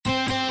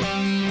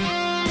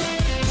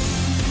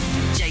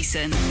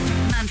Jason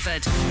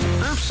Manford.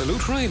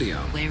 Absolute Radio.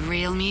 Where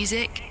real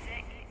music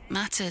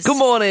matters. Good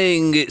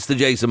morning, it's the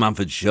Jason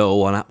Manford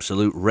Show on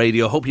Absolute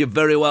Radio. Hope you're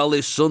very well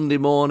this Sunday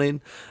morning.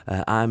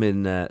 I'm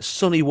in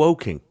sunny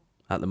Woking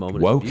at the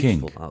moment. Woking? It's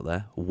beautiful out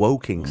there.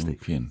 Woking,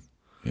 Steve. Woking,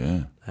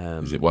 yeah.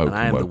 Is it woke? And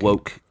I am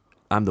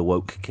I'm the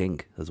woke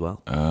king as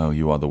well. Oh,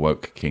 you are the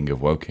woke king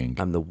of Woking.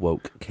 I'm the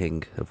woke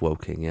king of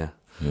Woking, yeah.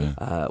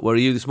 Yeah. Where are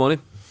you this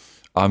morning?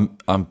 I'm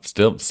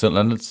still St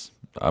Leonard's,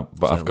 but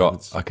St.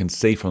 Leonard's. I can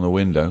see from the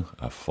window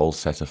a full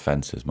set of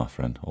fences, my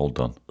friend. All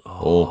done,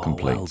 all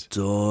complete. Well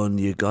done,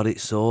 you got it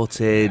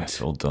sorted. Yeah,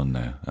 it's all done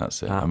now.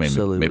 That's it.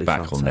 Absolutely I mean, my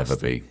back will never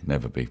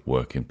be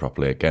working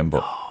properly again,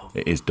 but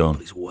it is done.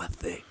 But it's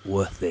worth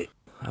it.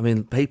 I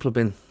mean, people have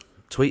been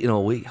tweeting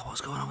all week.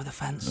 What's going on with the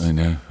fence? I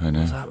know.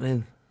 What's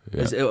happening?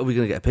 Yeah. Are we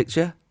going to get a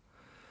picture?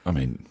 I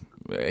mean,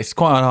 it's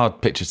quite a hard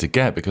picture to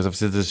get because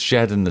obviously there's a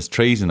shed and there's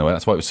trees in the way.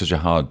 That's why it was such a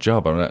hard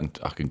job. I mean,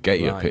 I can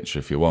get you a picture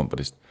if you want,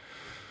 but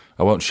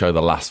I won't show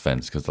the last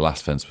fence because the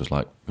last fence was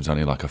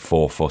only like a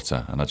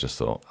 4-footer, and I just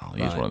thought I'll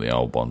use one of the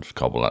old ones,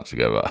 cobble that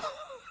together.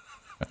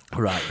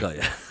 Right, got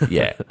you.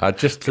 Yeah, I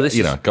just got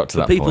to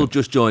that point. People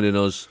just joining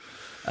us,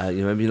 maybe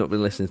you've not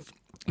been listening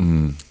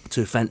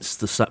to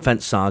the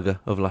fence saga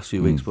over the last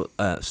few weeks,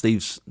 but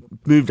Steve's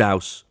moved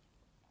house.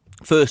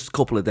 First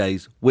couple of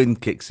days,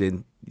 wind kicks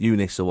in,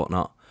 Eunice or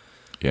whatnot.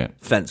 Yeah.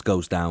 Fence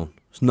goes down.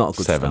 It's not a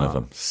good Seven start. of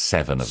them.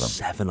 Seven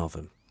of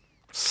them.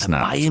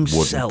 Snapped. By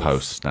himself. Wooden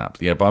post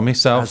snapped. Yeah, by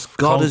myself. As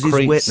God as his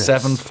Concrete, witness.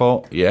 7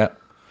 foot. Yeah.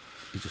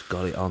 He just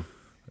got it on.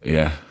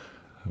 Yeah,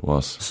 it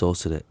was.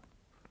 Sorted it.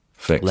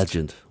 Fixed.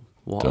 Legend.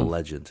 What Done. a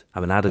legend.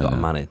 I mean, I'd have got a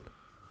man in.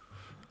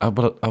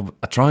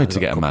 I tried to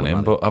get a man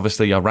in, but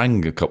obviously I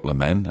rang a couple of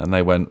men and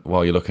they went,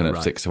 well, you're looking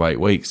at 6 to 8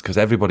 weeks because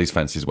everybody's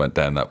fences went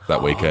down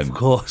that weekend. Of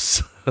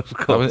course.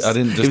 I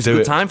didn't just it was do a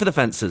good it. time for the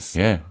fencers.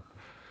 Yeah.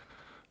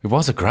 It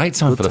was a great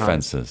time for the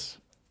fencers.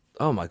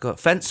 Oh, my God.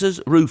 Fencers,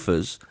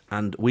 roofers,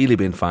 and wheelie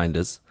bin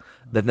finders.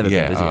 They've never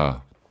been busy.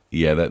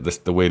 Yeah,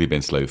 the wheelie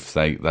bin sleuths,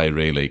 they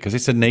really... Because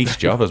it's a niche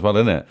job as well,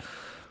 isn't it?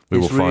 We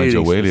will find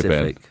your wheelie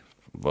bin.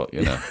 But,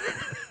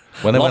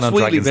 When they went on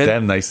Dragon's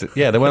Den, they said,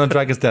 they went on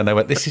Dragon's Den, they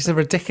went, this is a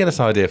ridiculous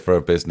idea for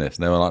a business.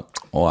 And they were like,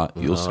 all right,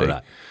 you'll see.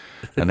 Right.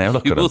 And now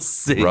look at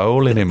them,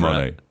 rolling in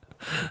money.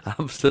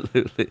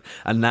 Absolutely.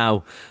 And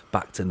now,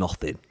 back to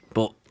nothing.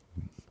 But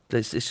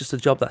it's just a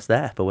job that's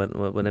there for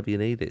whenever you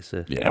need it.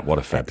 What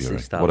a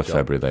February. What a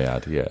February they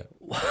had, yeah.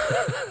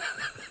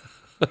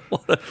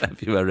 What a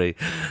February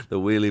the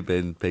wheelie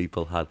bin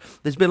people had.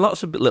 There's been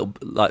lots of little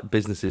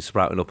businesses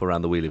sprouting up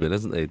around the wheelie bin,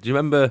 hasn't there? Do you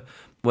remember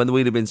when the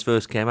wheelie bins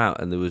first came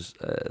out and there was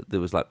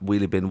like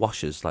wheelie bin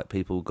washers, like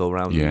people would go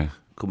around and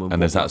come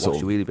and there's that wash sort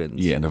your wheelie bins?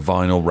 Yeah, and a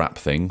vinyl wrap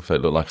thing so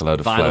it looked like a load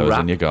of flowers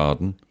in your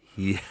garden.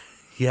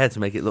 Yeah, to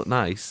make it look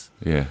nice.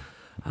 Yeah.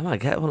 I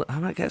might get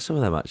some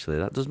of them actually.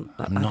 That doesn't.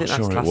 I'm I not think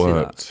that's sure it classy,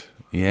 worked.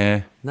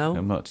 Yeah. No?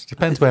 I'm not.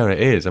 Depends where it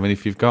is. I mean,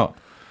 if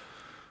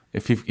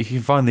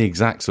you find the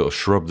exact sort of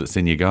shrub that's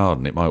in your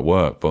garden, it might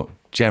work. But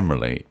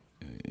generally,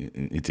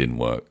 it didn't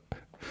work.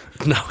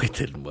 No, it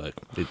didn't work.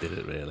 It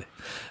didn't really.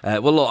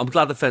 Well, look, I'm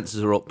glad the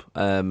fences are up.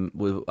 I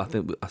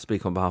think I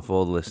speak on behalf of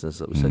all the listeners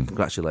that we say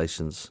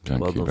congratulations.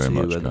 Thank you done very to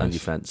much, you and your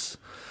fence.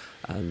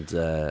 And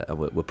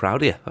we're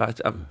proud of you.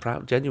 I'm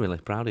proud, genuinely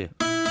proud of you.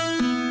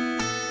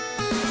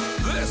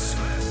 This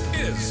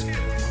is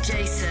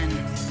Jason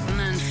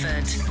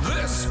Manford.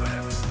 This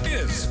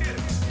is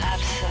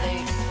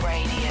Absolute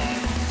Radio.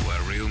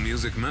 where real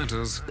music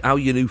matters. How are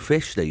your new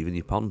fish, Steve, in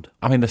your pond?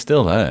 I mean, they're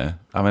still there.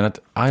 I mean,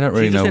 I don't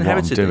really you just know what I'm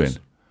inherited doing. these?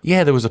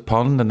 Yeah, there was a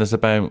pond, and there's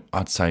about,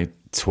 I'd say,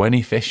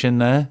 20 fish in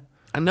there.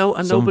 And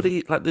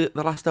nobody, like the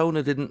last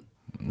owner didn't.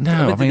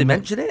 No, Did they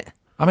mention it?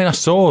 I mean, I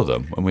saw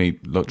them when we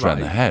looked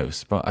around the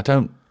house, but I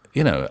don't.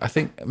 I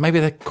think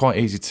maybe they're quite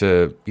easy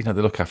to. They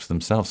look after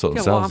themselves, sort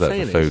themselves what I'm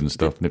there for saying food and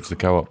stuff. Nips the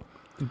co-op.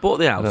 You bought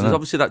the house. There's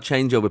obviously that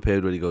changeover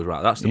period where he goes,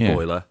 right, that's the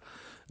boiler.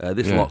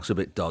 This lock's a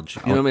bit dodgy.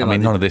 You know what I mean? I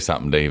mean, none of this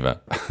happened either.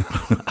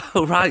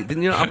 Oh, right.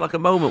 Didn't you not have like a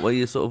moment where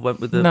you sort of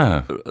went with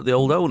the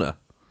old owner?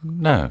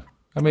 No.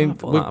 I mean,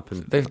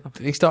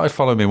 he started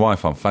following my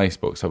wife on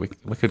Facebook, so we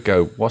could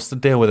go, what's the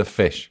deal with a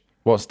fish?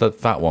 What's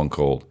that one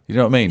called? You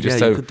know what I mean?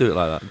 Just you could do it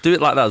like that. Do it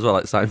like that as well,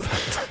 like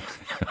Seinfeld.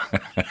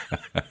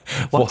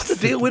 What's the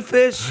deal with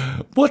fish?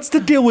 What's the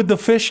deal with the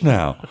fish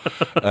now?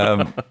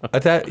 I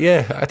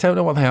don't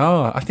know what they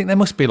are. I think they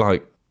must be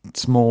like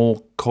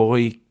small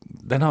koi.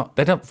 They don't.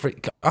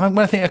 When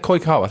I think of koi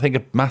carp, I think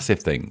of massive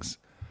things.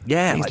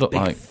 Yeah, these like look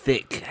big, like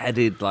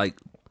thick-headed, like.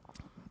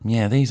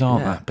 Yeah, these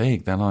aren't that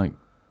big. They're like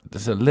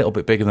there's a little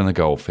bit bigger than a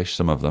goldfish.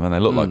 Some of them, and they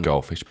look like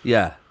goldfish.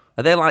 Yeah,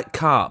 are they like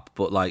carp,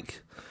 but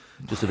like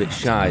just a bit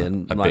shy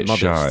and a like bit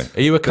modest? shy?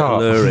 Are you a carp?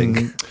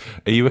 Luring.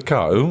 Are you a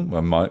carp? I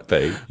might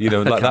be.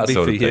 Like that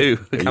sort of thing.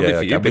 It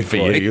can be for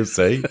you. You'll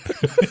see.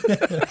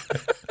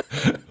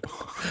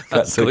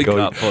 That's a koi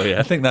carp for you.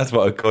 I think that's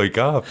what a koi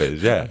carp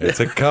is. Yeah, it's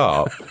a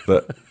carp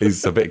that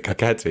is a bit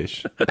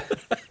coquettish.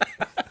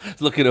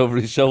 Looking over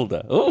his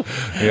shoulder. Oh,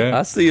 yeah.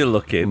 I see you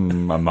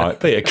looking. I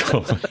might be a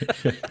koi.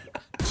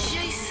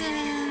 Jason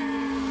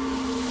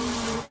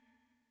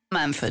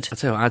Manford. I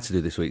tell you what I had to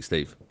do this week,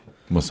 Steve.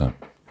 What's that?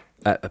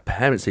 A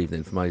parents'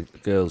 evening for my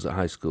girls at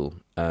high school.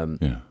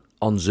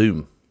 On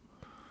Zoom.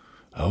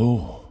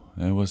 Oh,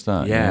 there was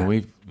that.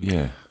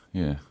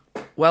 Yeah.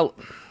 Well,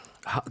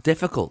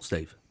 difficult,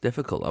 Steve.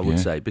 Difficult, I would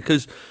say,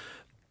 because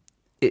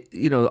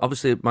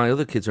obviously my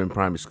other kids are in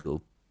primary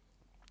school,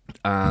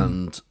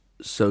 and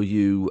so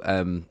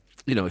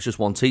it's just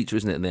one teacher,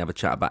 isn't it? And they have a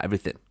chat about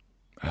everything.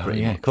 Oh,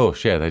 yeah, much. Of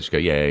course. Yeah, they just go,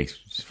 yeah,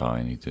 he's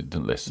fine. He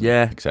doesn't listen.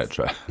 Yeah,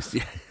 etc.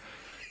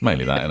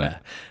 Mainly that, isn't it?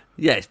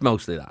 Yeah, it's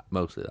mostly that.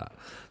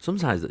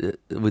 Sometimes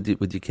with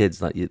your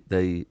kids, like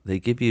they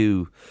give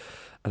you,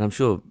 and I'm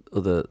sure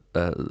other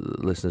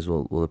listeners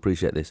will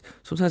appreciate this.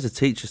 Sometimes a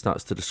teacher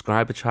starts to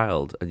describe a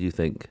child, and you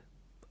think,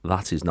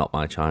 that is not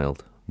my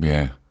child.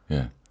 Yeah.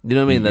 You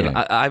know what I mean?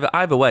 Yeah.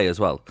 Either way as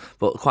well,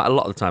 but quite a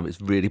lot of the time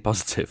it's really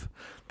positive.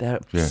 They're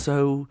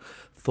so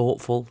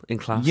thoughtful in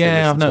class.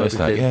 Yeah, I've noticed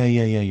that. Yeah.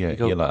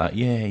 You're like that.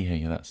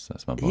 Yeah.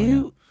 That's my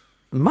boy.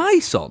 My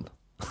son.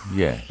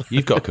 Yeah,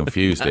 you've got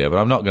confused here, but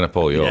I'm not going to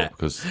pull you up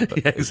because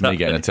it's me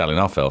getting a telling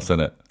off else, isn't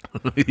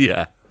it?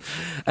 Yeah.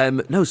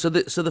 No, for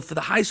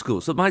the high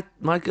school, so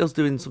my girl's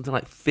doing something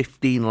like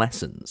 15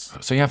 lessons.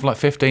 So you have like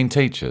 15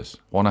 teachers?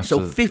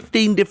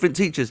 15 different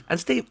teachers. And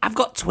Steve, I've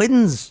got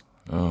twins.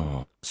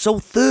 Oh. So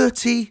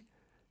 30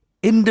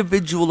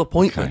 individual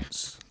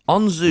appointments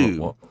on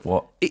Zoom.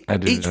 What?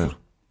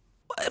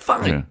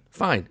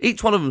 Fine.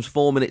 Each one of them's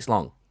 4 minutes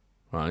long,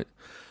 right?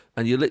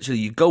 And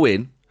you go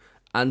in,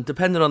 and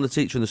depending on the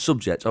teacher and the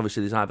subject,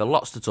 obviously there's either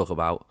lots to talk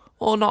about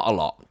or not a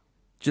lot.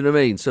 Do you know what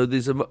I mean? So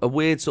there's a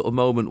weird sort of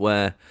moment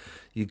where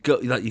you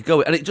go,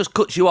 and it just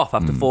cuts you off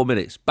after 4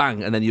 minutes,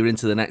 bang, and then you're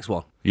into the next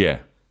one. Yeah.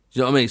 Do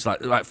you know what I mean? It's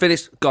like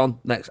finished, gone,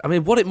 next. I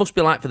mean, what it must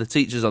be like for the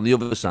teachers on the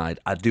other side,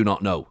 I do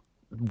not know.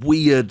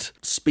 Weird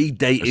speed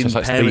dating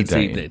parents'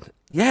 evening.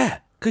 Yeah,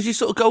 because you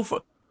sort of go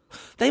for.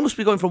 They must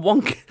be going from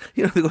one kid,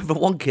 they're going from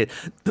one kid,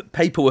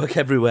 paperwork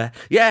everywhere.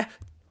 Yeah,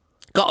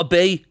 got a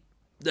B.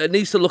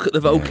 Needs to look at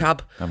the vocab.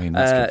 I mean,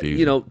 that's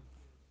confusing.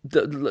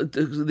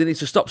 They need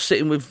to stop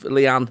sitting with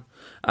Leanne,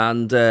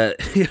 and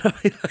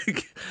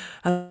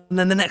and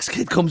then the next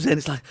kid comes in.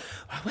 It's like,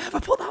 where have I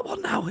put that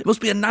one now? It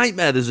must be a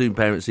nightmare, the Zoom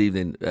parents'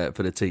 evening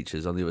for the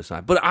teachers on the other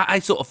side. But I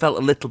sort of felt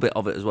a little bit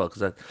of it as well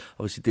because I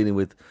obviously dealing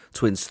with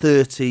twins,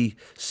 30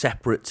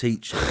 separate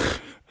teachers.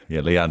 Yeah,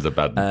 Leanne's a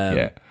bad.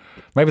 Yeah,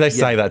 maybe they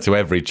say that to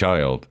every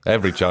child.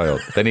 Every child,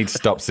 they need to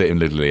stop sitting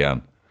with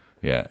Leanne.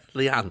 Yeah,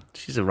 Leanne,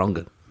 she's a wrong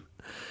 'un.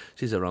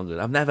 She's a wrong 'un.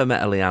 I've never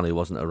met a Leanne who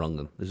wasn't a wrong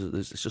 'un.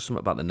 It's just something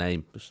about the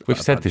name.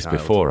 We've said this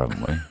before,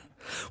 haven't we?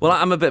 Well,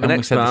 I'm a bit of an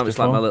expert. It's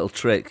like my little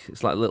trick.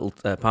 It's like a little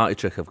party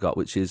trick I've got,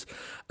 which is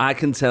I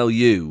can tell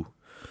you.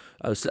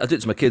 I do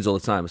it to my kids all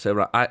the time. I say,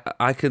 right,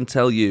 I can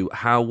tell you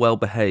how well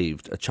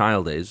behaved a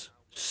child is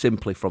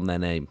simply from their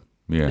name.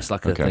 Yeah, it's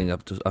like a thing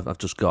I've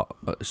just got.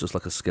 It's just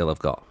like a skill I've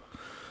got.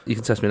 You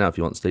can test me now if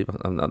you want, Steve.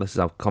 This is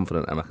how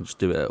confident I am. I can just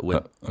do it at a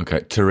whim. Okay,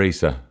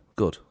 Teresa.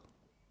 Good.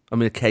 I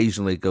mean,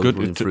 occasionally go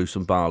running through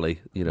some barley,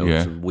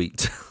 some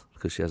wheat,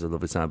 because she has a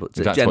lovely time. But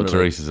that's what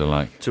Teresa's are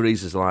like.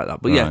 Teresa's are like that.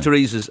 But yeah,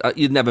 Teresa's,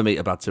 you'd never meet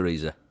a bad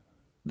Teresa.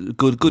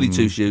 Goody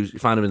two shoes. You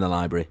find her in the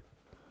library.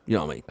 You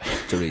know what I mean?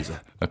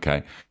 Teresa.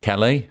 Okay.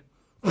 Kelly?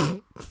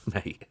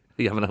 Mate,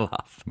 are you having a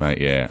laugh?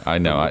 Mate, yeah, I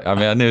know.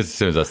 I knew as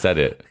soon as I said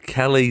it.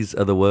 Kellys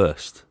are the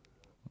worst.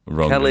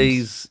 Wrong.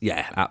 Kellys,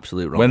 yeah,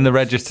 absolute wrong. When the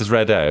register's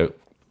read out,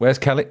 where's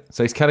Kelly?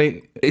 So is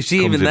Kelly... Is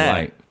she even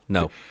there?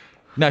 No.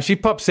 No, she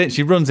pops in.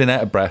 She runs in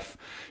out of breath.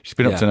 She's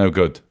been up to no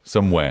good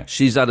somewhere.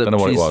 She's had don't know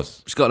what it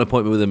was. She's got an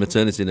appointment with a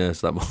maternity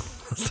nurse.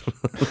 That's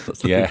the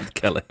thing with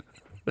Kelly.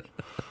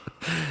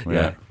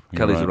 Yeah,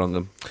 Kelly's right. A wrong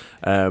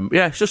one.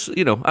 Yeah, it's just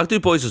I do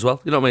boys as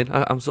well. You know what I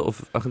mean? I'm sort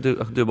of I can do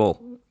them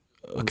all.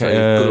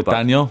 Okay,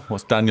 Daniel.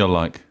 What's Daniel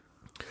like?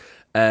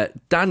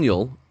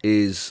 Daniel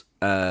is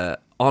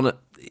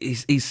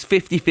He's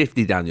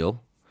 50-50.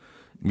 Daniel.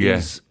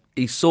 Yes.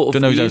 He's sort of.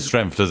 Don't know his own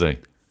strength, does he?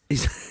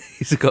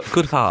 He's got a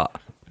good heart.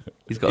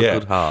 He's got a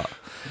good heart.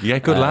 Yeah,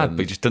 good lad,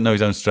 but he just doesn't know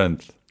his own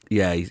strength.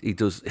 Yeah, he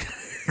does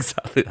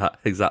exactly that.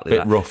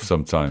 Bit rough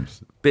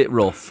sometimes. Bit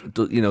rough.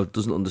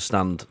 Doesn't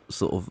understand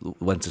sort of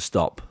when to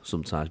stop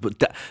sometimes. But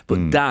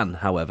Dan,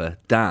 however,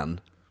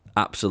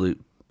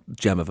 absolute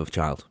gem of a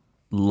child.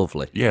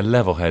 Lovely. Yeah,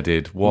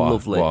 level-headed. What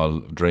a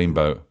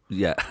dreamboat.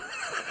 Yeah,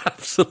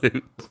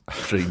 absolute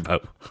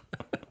dreamboat.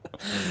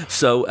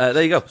 So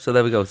there you go. So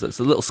there we go. So it's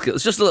a little skill.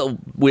 It's just a little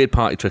weird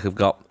party trick I've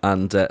got,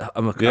 and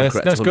I'm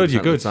correct. That's good.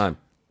 You're good.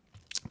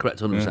 Correct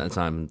 100% of the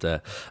time,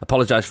 and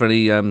apologise for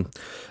any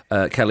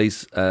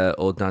Kellys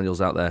or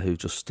Daniels out there who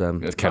just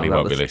Kelly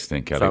won't be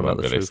listening. Kelly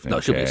won't be listening. No,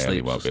 she'll be asleep.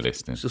 Kelly won't be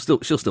listening.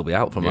 She'll still be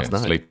out from last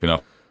night, sleeping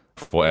off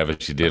whatever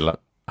she did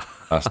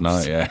last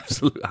night. Yeah,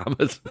 absolute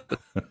hammered.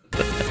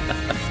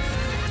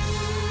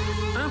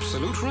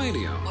 Absolute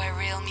Radio, where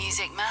real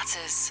music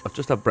matters. I've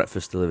just had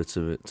breakfast delivered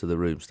to the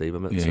room, Steve.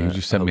 You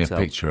just sent me a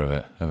picture of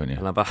it, haven't you?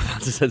 And I've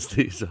had to send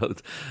Steve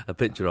a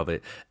picture of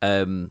it.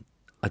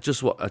 I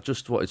just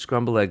wanted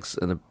scrambled eggs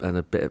and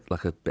a bit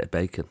of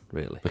bacon,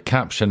 really. The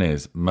caption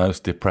is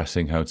most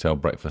depressing hotel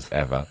breakfast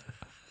ever,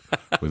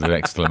 with an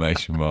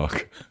exclamation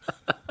mark.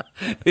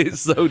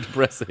 It's so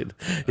depressing.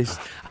 I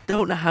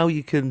don't know how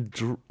you can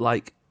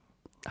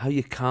how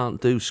you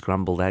can't do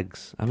scrambled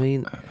eggs. I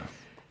mean,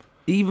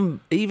 even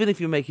if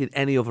you're making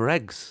any other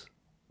eggs,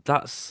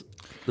 that's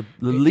the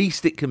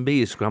least it can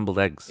be is scrambled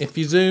eggs. If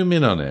you zoom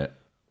in on it,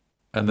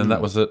 and then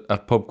that was a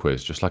pub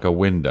quiz, just like a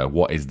window,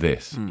 what is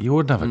this? You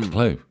wouldn't have a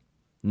clue.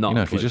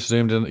 If you just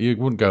zoomed in, you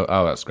wouldn't go,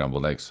 oh, that's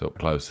scrambled eggs up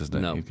close, isn't it?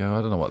 No. You'd go,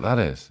 I don't know what that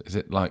is. Is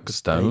it like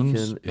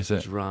stones? Is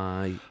it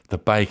dry? The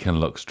bacon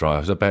looks dry. I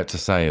was about to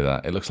say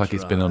that. It looks like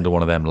it's been under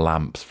one of them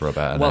lamps for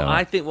about an hour. Well,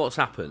 I think what's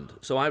happened,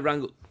 so I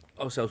rang,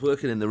 obviously I was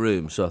working in the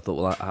room, so I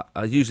thought, well,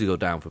 I usually go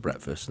down for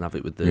breakfast and have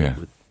it with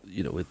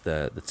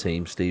the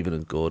team, Stephen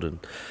and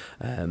Gordon,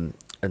 and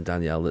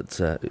Danielle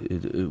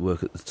who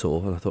work at the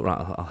tour, and I thought,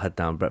 right, I'll head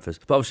down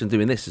breakfast. But obviously I'm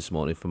doing this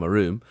morning from my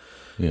room,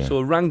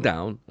 so I rang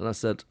down and I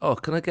said, oh,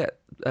 can I get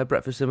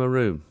breakfast in my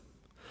room?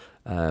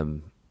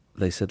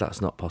 They said that's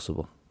not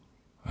possible.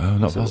 Oh,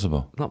 not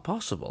possible? Not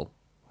possible?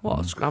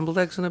 What, scrambled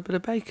eggs and a bit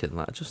of bacon?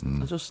 Like,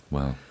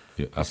 Well,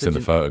 I've seen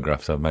the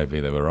photographs, so maybe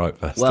they were right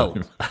first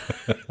time.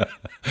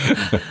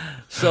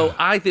 So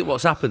I think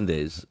what's happened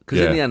is, because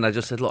in the end I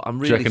just said, look, I'm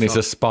really Do you reckon it's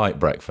a spite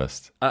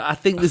breakfast? I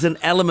think there's an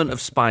element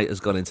of spite has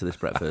gone into this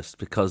breakfast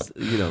because,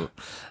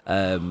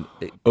 Mr.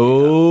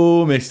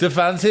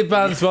 Fancy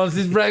Pants wants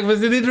his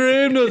breakfast in his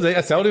room, doesn't he?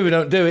 I told him we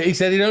don't do it. He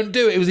said he don't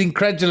do it. He was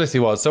incredulous, he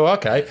was. So,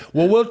 okay,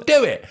 well, we'll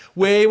do it.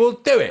 We will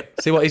do it.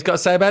 See what he's got to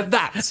say about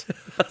that.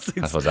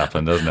 That's what's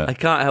happened, doesn't it? I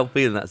can't help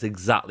feeling that's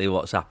exactly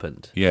what's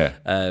happened. Yeah.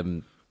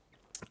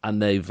 And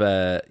they've,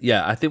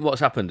 I think what's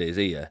happened is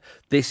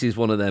this is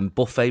one of them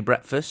buffet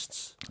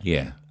breakfasts.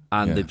 Yeah.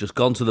 And they've just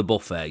gone to the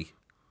buffet,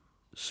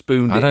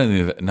 spooned it. I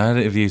don't think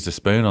they've used a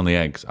spoon on the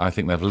eggs. I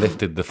think they've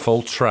lifted the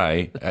full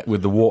tray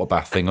with the water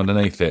bath thing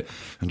underneath it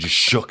and just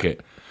shook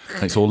it.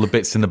 And it's all the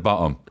bits in the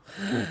bottom.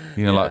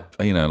 Like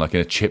in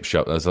a chip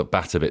shop, there's like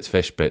batter bits,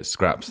 fish bits,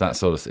 scraps, that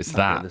sort of. It's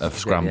that of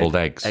scrambled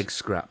eggs. Egg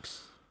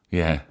scraps.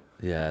 Yeah.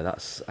 Yeah,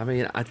 that's. I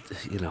mean,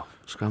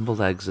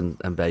 scrambled eggs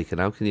and bacon.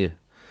 How can you?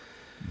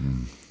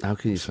 How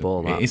can you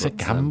spoil that? It's a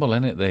gamble,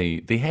 isn't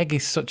it? The egg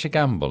is such a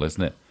gamble,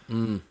 isn't it?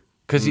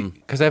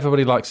 Because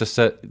everybody likes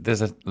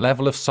there's a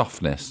level of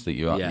softness that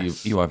you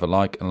either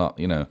like a lot,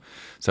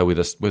 So with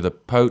a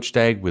poached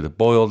egg, with a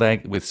boiled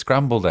egg, with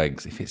scrambled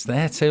eggs, if it's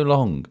there too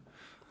long,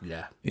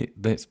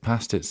 it's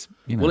past its.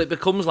 Well, it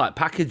becomes like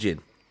packaging.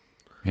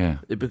 Yeah,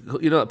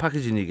 that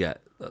packaging you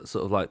get, that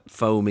sort of like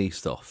foamy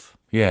stuff.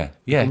 Yeah,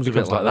 it becomes a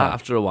bit like that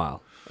after a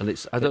while, and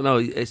it's I don't know.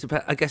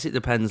 I guess it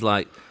depends.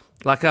 Like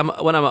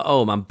when I'm at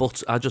home,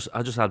 I just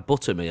add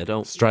butter. I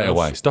don't straight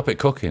away. Stop it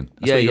cooking.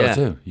 That's what you got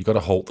to do. You got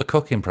to halt the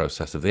cooking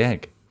process of the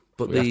egg.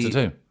 But you have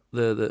to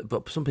do.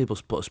 But some people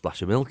put a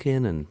splash of milk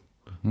in and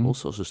all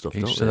sorts of stuff.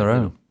 Each to their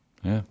own.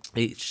 Yeah.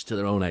 Each to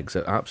their own eggs,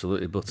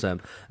 absolutely. But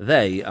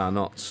they are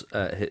not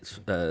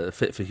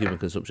fit for human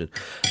consumption.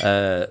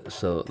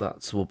 So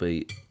that will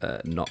be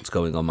not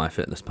going on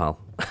MyFitnessPal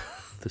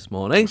this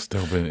morning.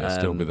 Still be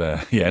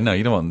there. Yeah. No,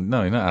 you don't want.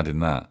 No, you're not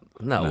adding that.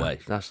 No way.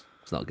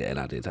 It's not getting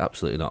added.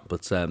 Absolutely not.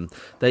 But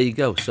there you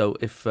go. So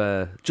if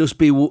just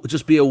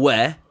be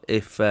aware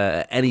if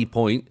at any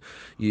point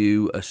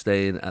you are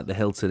staying at the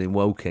Hilton in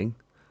Woking,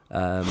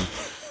 go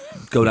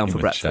down for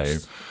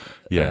breakfast.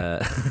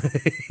 Yeah.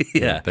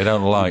 Yeah. They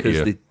don't like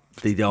because you.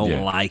 They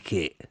don't like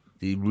it.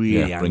 They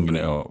really bringing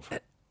it up.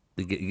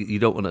 You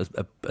don't want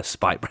a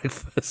spike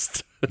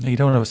breakfast. No, you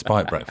don't want a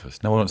spike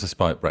breakfast. No one wants a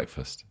spike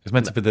breakfast. It's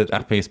meant to be the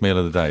happiest meal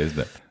of the day, isn't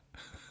it?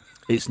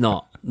 It's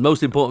not.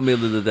 Most important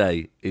meal of the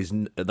day is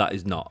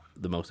not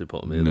the most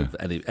important meal of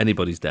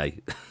anybody's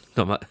day.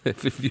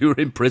 If you were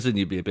in prison,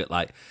 you'd be a bit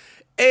like,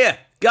 here,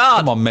 God.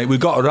 Come on, mate. We've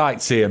got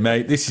rights here,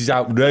 mate. This is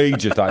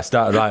outrageous. Let's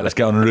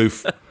get on the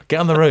roof. Get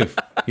on the roof.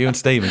 You and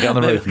Stephen, get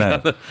on the roof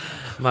now.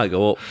 Might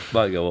go up.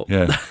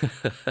 Yeah.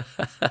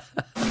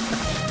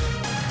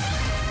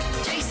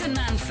 Jason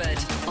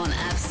Manford on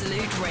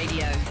Absolute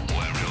Radio.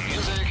 Where real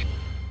music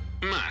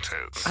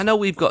matters. I know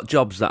we've got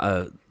jobs that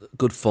are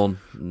good fun,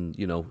 and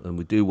and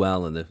we do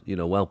well, and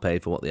they're well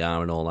paid for what they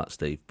are, and all that,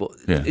 Steve. But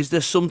is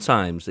there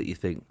sometimes that you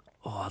think,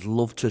 oh, I'd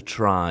love to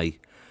try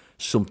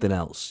something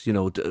else?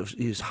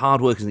 It's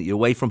hard work, isn't it? You're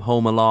away from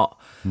home a lot,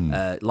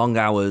 long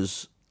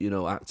hours,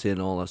 acting,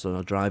 all that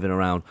stuff, driving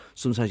around.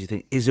 Sometimes you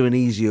think, is there an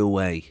easier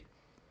way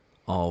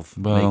of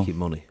making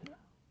money?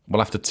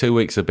 Well, after 2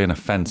 weeks of being a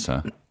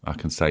fencer, I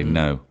can say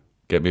no.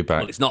 Get me back.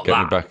 Well, it's not Get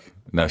that. me back.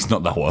 No, it's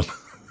not that one.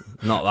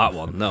 Not that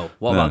one, no.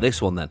 What about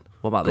this one, then?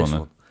 What about this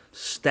one?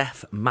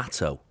 Steph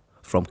Matto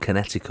from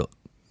Connecticut,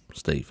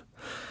 Steve.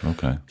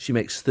 Okay. She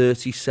makes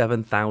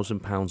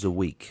 £37,000 a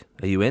week.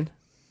 Are you in?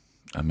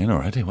 I'm in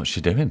already. What's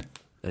she doing?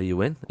 Are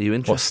you in? Are you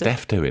interested? What's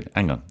Steph doing?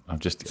 Hang on. I'm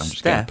just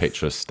getting a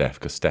picture of Steph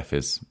because Steph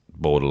is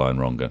borderline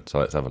wronger. So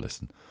let's have a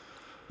listen.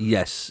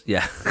 Yes,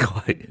 yeah,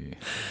 quite. Yeah.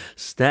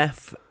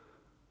 Steph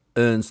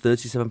earns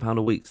 £37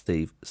 a week,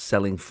 Steve,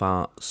 selling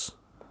farts.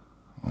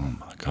 Oh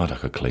my God, I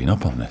could clean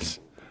up on this.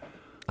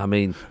 I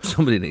mean,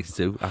 somebody needs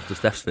to after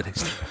Steph's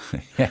finished.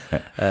 Yeah.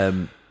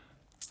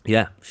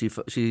 Yeah. She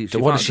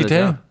what does she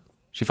do?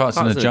 She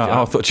farts in a jar.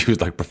 Oh, I thought she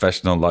was like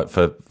professional, like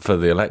for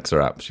the Alexa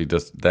app. She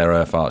does, they're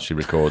her farts, she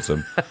records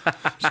them.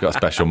 She's got a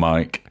special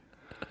mic.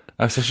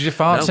 Oh, so she just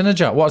farts in a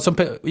jar. What?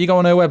 You go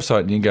on her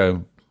website and you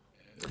go...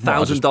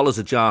 $1,000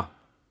 a jar.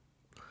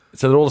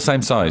 So they're all the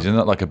same size. You're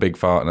not like a big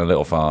fart and a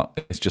little fart.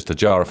 It's just a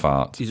jar of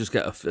farts. You just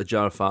get a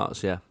jar of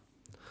farts, yeah.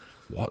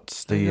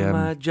 What's the...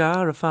 my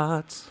jar of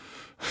farts.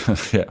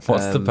 Yeah,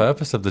 what's the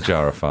purpose of the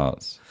jar of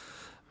farts?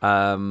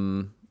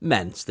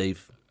 Men,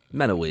 Steve.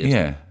 Men are weird.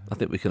 Yeah. I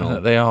think we can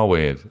all... They are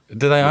weird.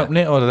 Do they open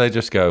it or do they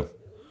just go,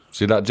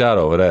 see that jar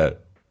over there?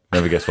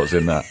 Never guess what's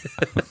in that.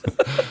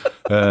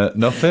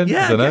 Nothing?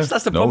 Yeah, I guess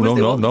that's the problem.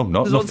 No,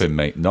 not nothing,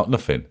 mate. Not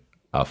nothing.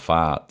 A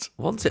fart.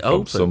 Once it from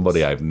opens...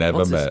 somebody I've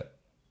never met.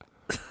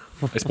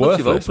 It's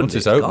worthless. Once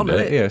it's opened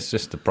it, yeah, it's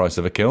just the price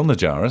of a kill in the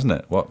jar, isn't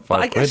it? What,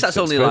 but I guess that's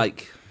only quid?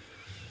 like...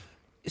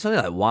 It's only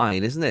like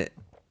wine, isn't it?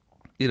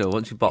 You know,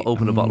 once you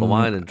open a bottle of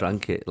wine and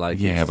drank it, like...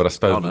 Yeah, but I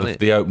suppose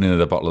the opening of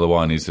the bottle of the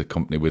wine is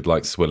accompanied with,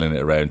 like, swilling it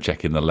around,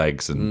 checking the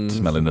legs and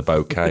smelling the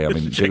bouquet. I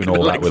mean, doing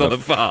all that with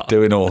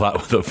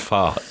a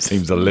fart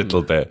seems a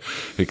little bit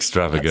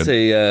extravagant.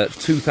 That's a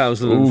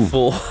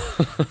 2004.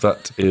 Ooh,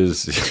 that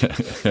is...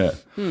 Yeah.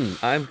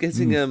 I'm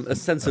getting a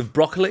sense of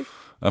broccoli.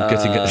 I'm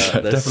getting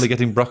definitely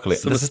getting broccoli.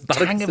 There's a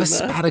tang of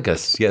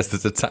asparagus. Yes,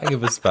 there's a tang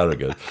of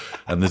asparagus.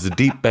 And there's a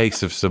deep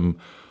base of some,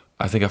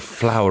 I think, a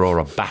flour or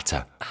a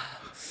batter.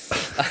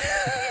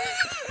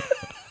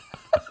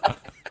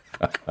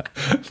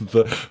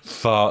 The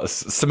fart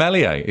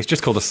sommelier. It's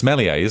just called a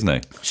sommelier, isn't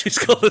it? She's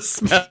called a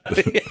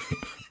sommelier.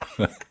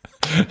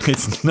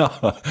 It's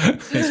not.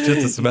 It's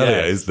just a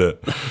sommelier, isn't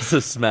it? It's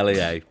a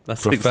sommelier.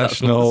 That's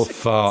professional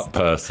fart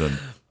person.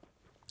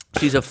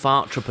 She's a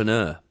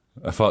fartrepreneur.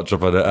 A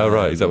fartrepreneur. Oh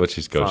right, is that what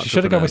she's called? She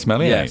should have gone with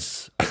sommelier.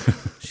 Yes,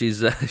 she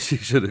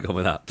should have gone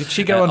with that. Did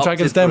she go on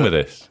Dragon's Den with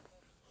this,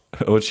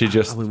 or would she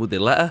just? I mean, would they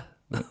let her?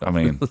 I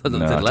mean,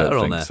 no, I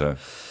don't think so.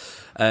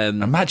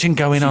 Imagine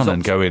going on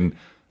and going,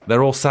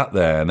 they're all sat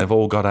there and they've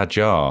all got a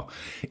jar.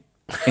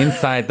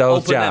 Inside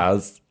those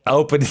jars,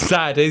 open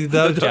inside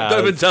those jars.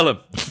 Don't even tell them.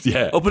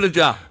 Yeah. Open a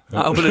jar.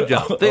 Open a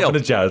jar. Open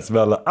a jar,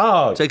 smell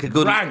like, take a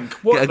good rank.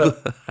 What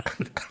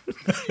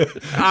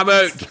I'm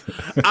out.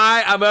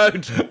 I am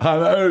out.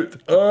 I'm out.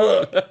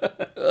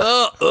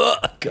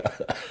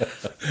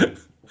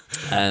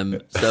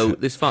 So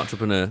this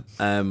fartrepreneur,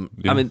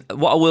 I mean,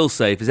 what I will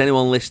say, if there's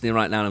anyone listening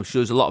right now, and I'm sure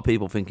there's a lot of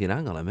people thinking,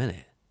 hang on a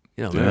minute,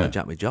 you know, I'm going to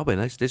jack my job in.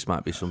 This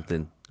might be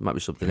something. Might be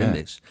something in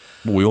this.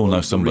 Well, we all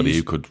know somebody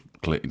who could,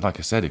 like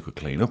I said, who could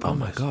clean up. Oh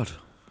my God!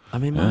 I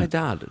mean, my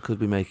dad could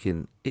be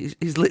making.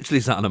 He's literally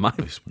sat on a mine.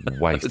 He's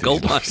wasted.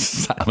 Gold mine.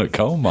 Sat on a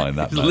coal mine.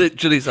 That he's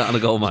literally sat on a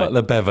gold mine. It's like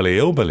the Beverly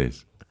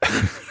Hillbillies.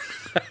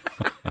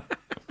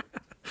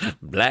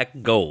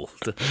 Black gold.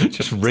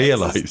 Just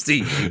realised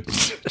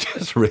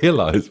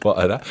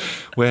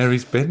where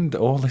he's been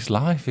all his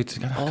life. It's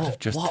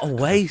what a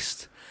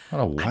waste! What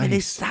a waste! I mean,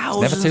 there's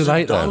thousands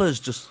of dollars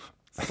just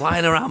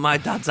flying around my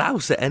dad's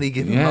house at any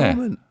given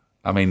moment.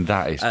 I mean,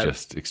 that is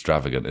just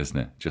extravagant, isn't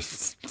it?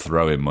 Just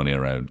throwing money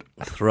around,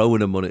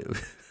 throwing it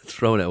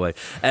away.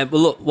 But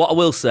look, what I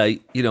will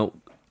say, you know,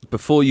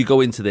 before you go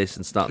into this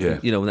and start,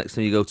 you know, next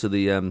time you go to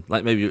the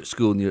like maybe you're at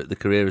school and you're at the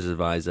careers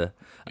advisor.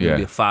 I'm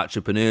going to be a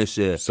fartrepreneur,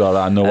 sir. So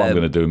I know what I'm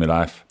going to do in my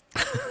life.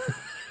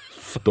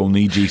 Don't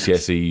need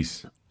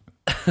GCSEs.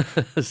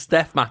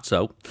 Steph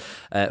Matto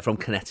from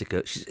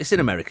Connecticut. It's in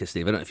America,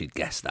 Steve. I don't know if you'd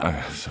guessed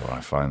that. So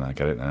I find I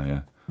get it now,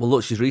 yeah. Well,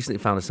 look, she's recently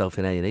found herself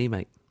in A&E,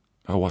 mate.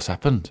 Oh, what's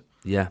happened?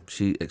 Yeah,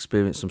 she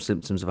experienced some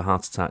symptoms of a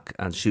heart attack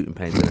and shooting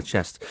pains in her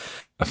chest.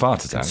 A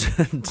fart attack?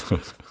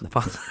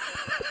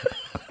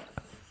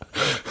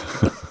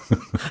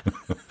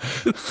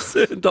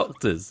 Certain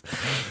doctors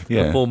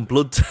performed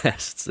blood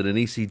tests and an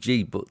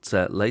ECG, but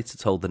later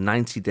told the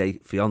 90-day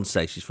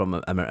fiancé, she's from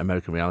an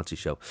American reality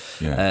show,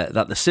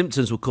 that the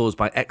symptoms were caused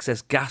by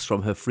excess gas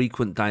from her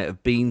frequent diet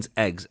of beans,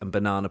 eggs, and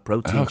banana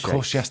protein shakes. Of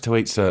course, she has to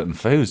eat certain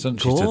foods, doesn't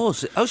she? Of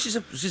course.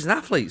 She's an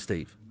athlete,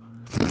 Steve.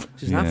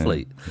 She's an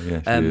athlete.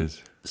 Yeah,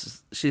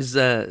 she is.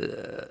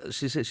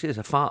 She is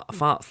a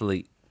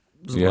fart-athlete.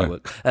 Doesn't quite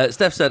work.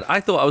 Steph said,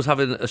 I thought I was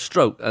having a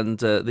stroke, and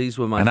these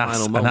were my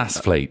final moments.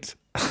 An athlete.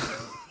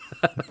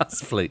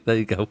 That's fleet. There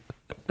you go.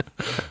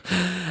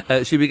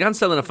 She began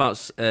selling her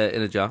farts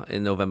in a jar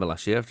in November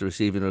last year after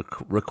receiving a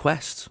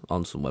request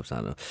on some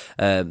website.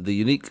 The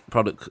unique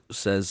product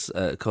says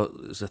it's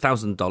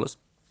 $1,000.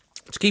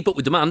 To keep up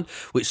with demand,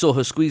 which saw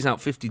her squeeze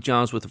out 50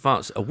 jars worth of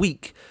farts a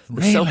week,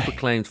 the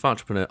self-proclaimed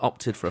fartrepreneur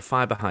opted for a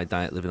fibre-high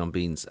diet living on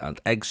beans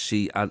and eggs.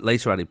 She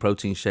later added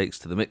protein shakes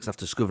to the mix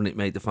after discovering it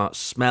made the farts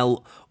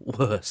smell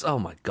worse. Oh,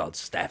 my God,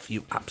 Steph,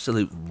 you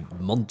absolute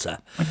munter.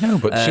 I know,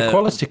 but she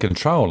quality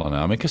control on it.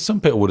 I mean, because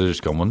some people would have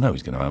just gone, well, no,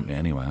 he's going to open it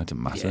anyway. It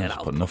didn't matter. Just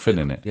put nothing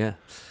in it. Yeah.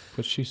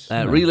 But she's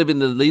reliving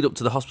the lead up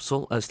to the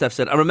hospital. Steph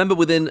said, I remember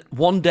within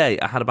one day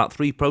I had about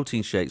 3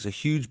 protein shakes, a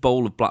huge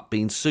bowl of black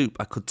bean soup.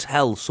 I could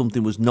tell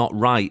something was not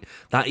right.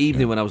 That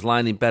evening when I was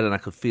lying in bed and I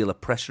could feel a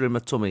pressure in my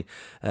tummy,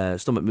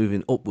 stomach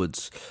moving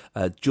upwards.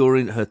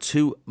 During her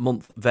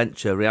 2-month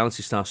venture,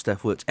 reality star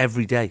Steph worked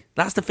every day.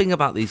 That's the thing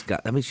about these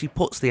guys. I mean, she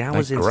puts the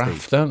hours in. They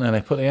graft, don't they?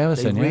 They put the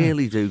hours in, They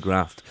really do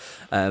graft.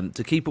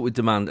 To keep up with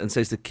demand, and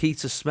says the key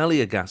to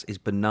smellier gas is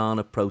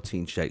banana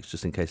protein shakes,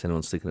 just in case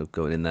anyone's thinking of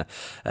going in there.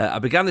 I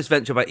began this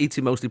venture by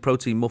eating mostly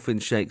protein muffin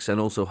shakes and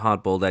also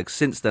hard-boiled eggs.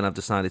 Since then, I've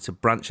decided to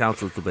branch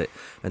out a little bit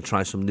and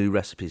try some new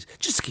recipes,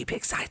 just to keep it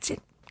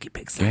exciting.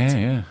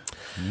 Yeah.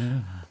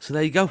 So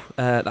there you go.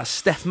 That's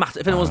Steph Matt.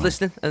 If anyone's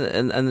listening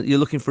and you're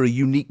looking for a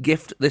unique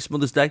gift this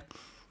Mother's Day,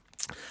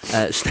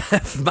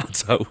 Steph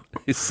Matto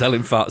is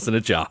selling farts in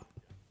a jar.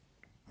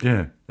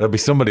 Yeah, there'll be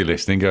somebody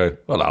listening going,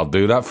 well, I'll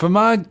do that for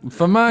my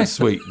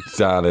sweet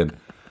darling.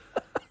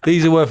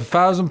 These are worth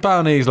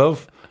 £1,000 these,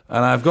 love.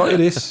 And I've got you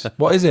this.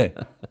 What is it?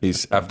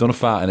 I've done a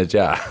fart in a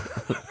jar.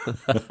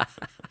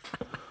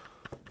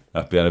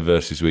 Happy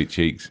anniversary, sweet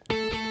cheeks.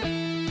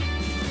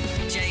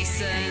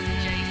 Jason.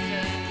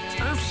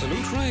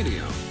 Absolute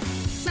Radio,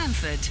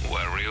 Manford.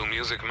 where real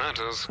music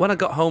matters. When I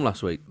got home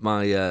last week,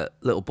 my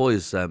little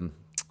boy's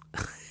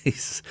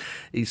he's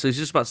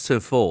just about to turn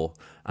 4,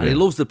 and he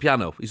loves the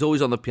piano. He's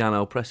always on the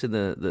piano, pressing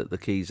the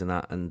keys and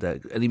that,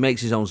 and he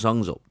makes his own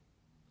songs up.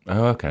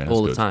 Oh, okay. That's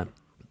all good. the time.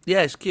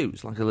 Yeah, it's cute.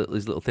 It's like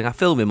his little thing. I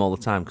film him all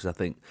the time because I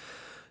think,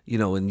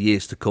 in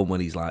years to come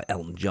when he's like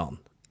Elton John,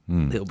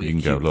 it'll be You can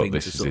a go, cute look, thing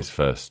this to is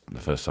sort the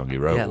first song he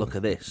wrote. yeah, look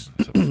at this.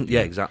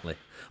 Yeah, exactly.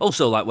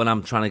 Also, like when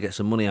I'm trying to get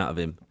some money out of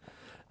him,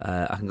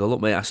 I can go,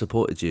 look, mate, I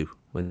supported you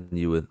when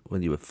you were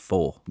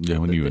 4. Yeah,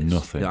 when you were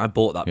nothing. I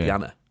bought that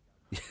piano.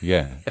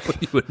 Yeah. When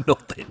you were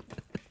nothing.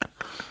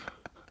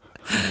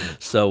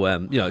 So,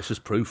 it's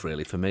just proof,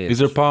 really, for me. Is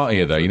there a part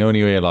here, though? You know when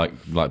you hear, like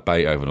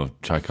Beethoven or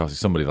Tchaikovsky,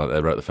 somebody like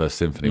they wrote the first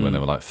symphony when they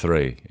were, like,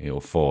 3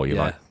 or 4, you're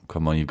like,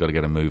 come on, you've got to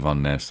get a move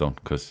on there, son,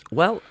 because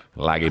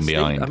lagging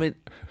behind. I mean,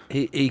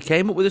 he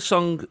came up with a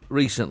song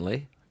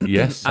recently.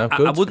 Yes, I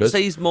wouldn't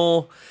say he's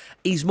more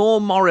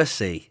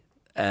Morrissey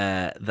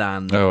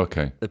than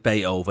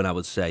Beethoven. I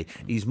would say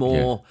he's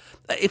more.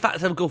 In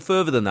fact, I would go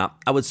further than that.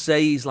 I would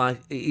say he's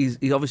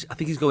obviously. I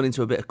think he's going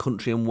into a bit of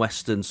country and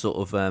western sort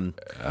of.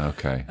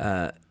 Okay.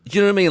 Do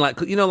you know what I mean?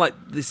 Like like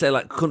they say,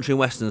 like country and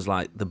western's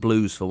like the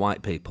blues for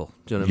white people.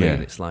 Do you know what I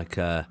mean? It's like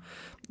they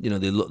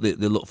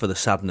look for the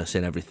sadness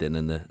in everything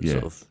and the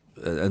sort of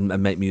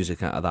and make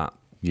music out of that.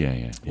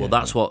 Yeah. Well,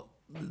 that's what.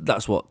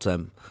 That's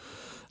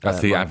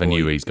the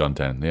avenue he's gone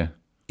down. Yeah.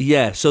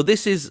 Yeah. So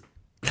this is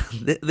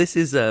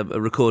a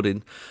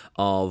recording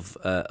of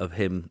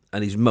him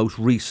and his most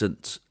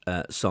recent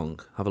song.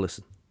 Have a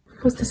listen.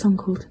 What's the song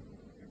called?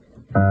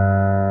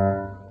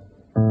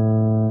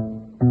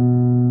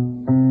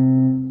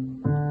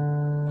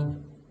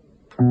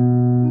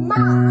 My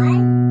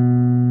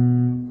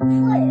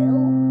true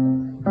love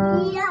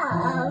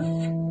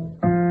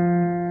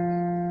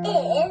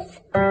is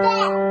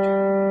dead.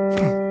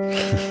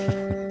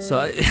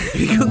 So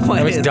you couldn't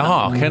quite it's hear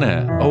dark, isn't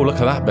it? Oh, look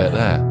at that bit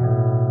there.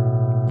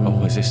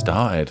 Oh, has it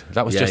started?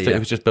 That was it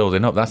was just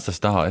building up. That's the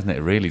start, isn't it?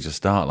 It really just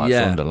start like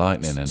thunder,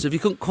 lightning. And so if you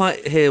couldn't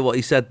quite hear what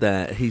he said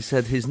there, he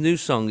said his new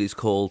song is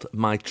called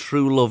My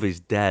True Love is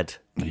Dead.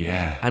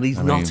 Yeah. And he's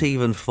not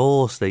even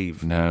 4,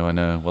 Steve. No, I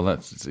know. Well,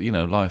 that's,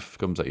 life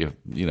comes at you,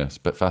 it's a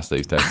bit fast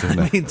these days, doesn't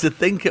it? I mean, to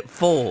think at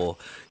 4,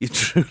 your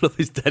true love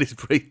is dead is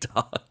pretty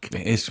dark.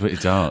 It is pretty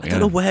dark, I don't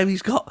know where's he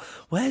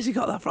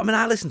got that from. I mean,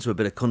 I listen to a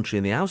bit of country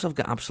in the house. I've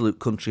got absolute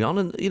country on,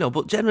 and,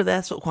 but generally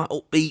they're sort of quite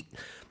upbeat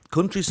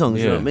country songs,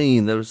 you know what I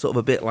mean? They're sort of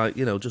a bit like,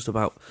 just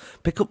about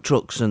pickup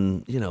trucks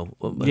and,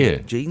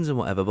 jeans and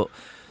whatever, but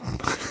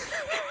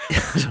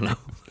I don't know.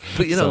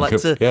 But,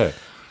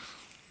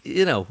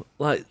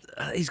 like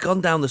he's gone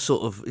down the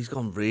sort of, he's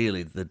gone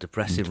really the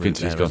depressive route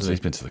there,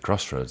 he's been to the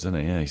crossroads,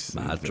 hasn't he? Yeah,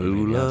 my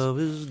true love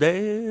is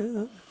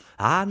dead.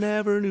 I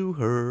never knew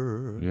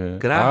her. Yeah.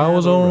 I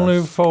was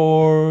only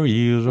 4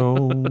 years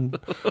old.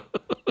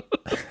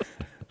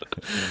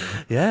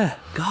 Yeah,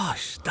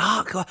 gosh,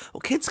 dark. Well,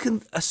 kids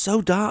are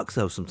so dark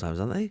though sometimes,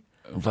 aren't they?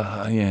 But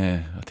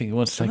I think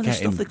once some they of get the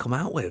stuff they come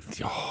out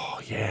with. Oh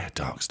yeah,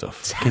 dark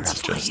stuff. Terrifying.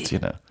 Kids are just,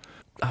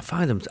 I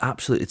find them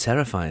absolutely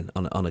terrifying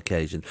on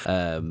occasion.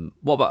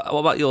 What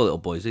about your little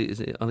boy? Is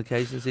it on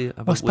occasion? Is he?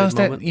 I suppose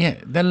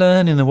they're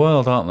learning the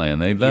world, aren't they?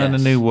 And they learn a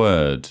new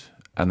word,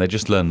 and they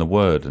just learn the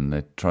word, and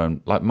they try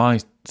and, like, my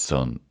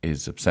son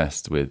is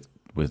obsessed with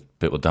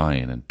people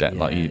dying and death,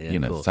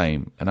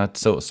 same. And I'd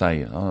sort of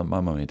say, "Oh,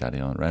 my mummy and daddy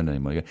aren't around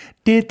anymore." You go,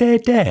 "Did they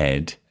dead?"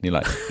 And you're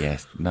like,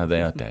 "Yes, no,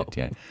 they are dead.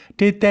 Yeah."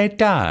 "Did they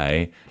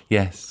die?"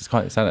 "Yes." It's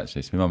quite sad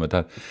actually. It's my mum and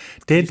dad.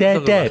 "Did they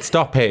dead?"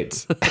 "Stop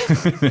it."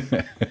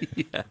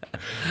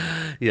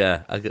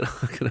 Yeah, I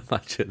can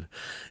imagine.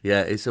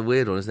 Yeah, it's a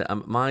weird one, isn't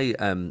it? My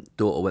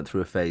daughter went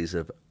through a phase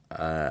of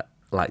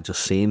like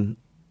just seeing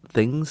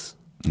things.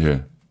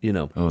 Yeah.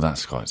 Oh,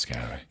 that's quite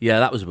scary. Yeah,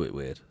 that was a bit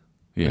weird.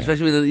 Yeah.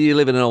 Especially when you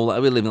live in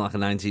we live in like a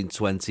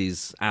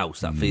 1920s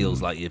house that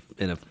feels like you're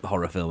in a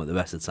horror film at the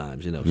best of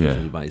times, especially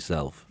when you're by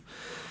yourself.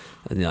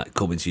 And you like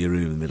come into your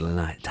room in the middle of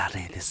the night,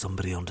 Daddy, there's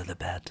somebody under the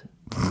bed.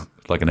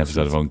 Like an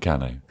episode of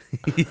Uncanny.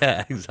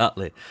 Yeah,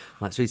 exactly.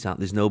 Like, sweetheart,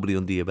 there's nobody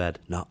under your bed.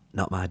 Not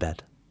my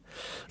bed.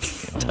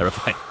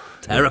 Terrifying.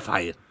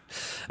 Terrifying.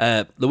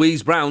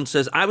 Louise Brown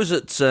says, I was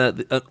at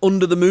an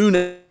Under the Moon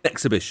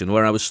exhibition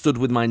where I was stood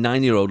with my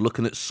 9-year-old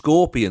looking at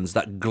scorpions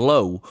that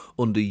glow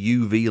under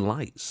UV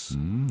lights.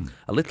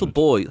 A little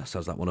boy, that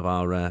sounds like one of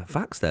our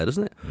facts there,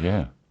 doesn't it?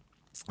 Yeah.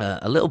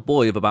 A little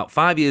boy of about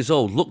 5 years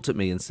old looked at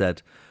me and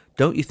said,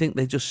 don't you think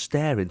they just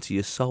stare into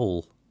your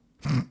soul?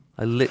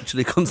 I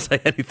literally couldn't say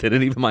anything,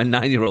 and even my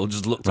 9-year-old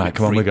just looked at me. Right,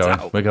 come on, we're going.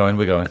 Out. We're going.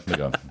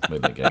 We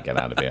better get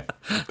out of here.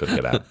 Gotta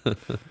get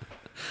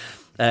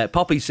out.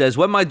 Poppy says,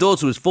 when my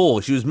daughter was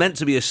 4, she was meant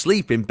to be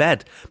asleep in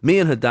bed. Me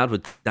and her dad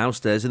were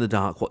downstairs in the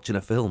dark watching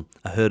a film.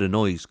 I heard a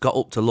noise, got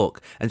up to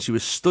look, and she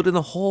was stood in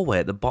the hallway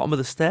at the bottom of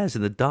the stairs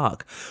in the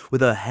dark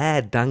with her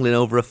hair dangling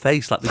over her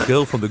face like the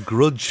girl from The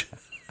Grudge.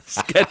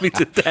 Scared me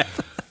to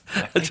death.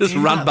 I just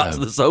ran back to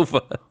the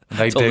sofa.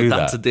 They told do my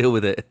dad that. to deal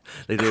with it.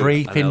 They do.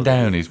 Creeping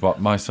down is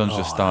what my son's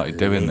just started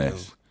doing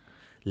this.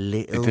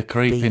 Little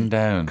creeping feet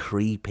down.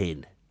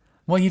 Creeping.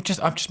 Well,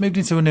 I've just moved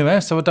into a new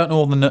house, so I don't know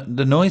all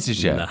the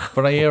noises yet. No.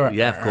 But I hear it.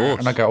 Yeah, of course.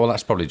 And I go, well,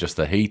 that's probably just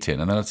the heating.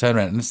 And then I turn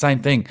around, and the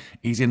same thing.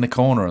 He's in the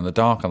corner in the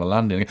dark on the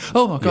landing.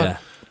 Oh, my God. Yeah.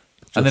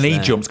 And then he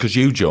there. jumps because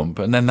you jump,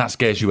 and then that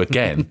scares you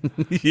again.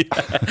 Yeah.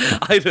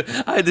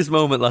 I had this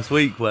moment last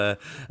week where...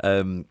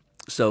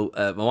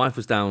 my wife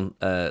was down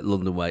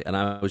London way, and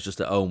I was just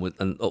at home with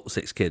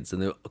 6 kids,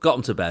 and they got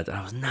them to bed, and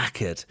I was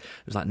knackered.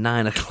 It was like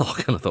 9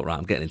 o'clock, and I thought, right,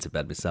 I'm getting into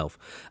bed myself,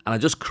 and I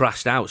just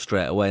crashed out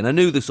straight away. And I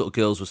knew the sort of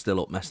girls were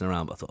still up messing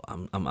around, but I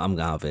thought, I'm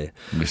out of here.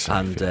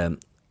 And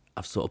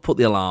I've sort of put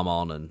the alarm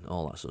on and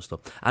all that sort of stuff.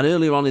 And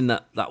earlier on in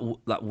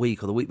that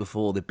week or the week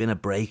before, there'd been a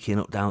break-in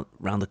up down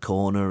round the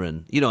corner,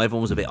 and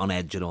everyone was a bit on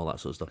edge and all that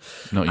sort of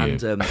stuff. Not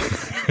you. And,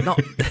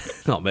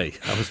 not me.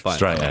 I was fine.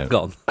 Straight out.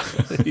 Gone.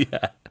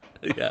 Yeah.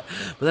 Yeah,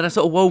 but then I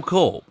sort of woke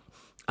up.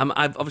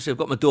 I've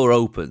got my door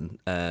open,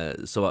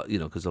 so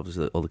because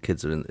obviously all the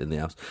kids are in the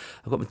house.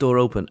 I've got my door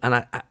open,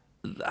 and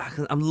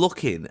I'm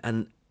looking,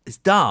 and it's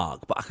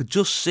dark, but I could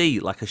just see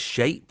like a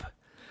shape,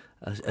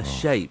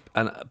 shape.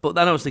 But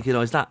then I was thinking,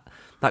 is that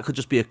could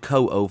just be a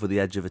coat over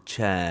the edge of a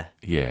chair?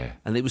 Yeah,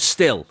 and it was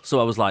still. So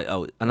I was like,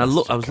 and I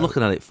was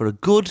looking at it for a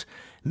good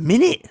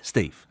minute,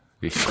 Steve,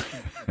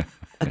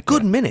 a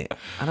good minute,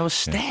 and I was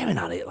staring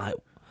at it like.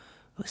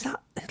 Is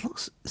that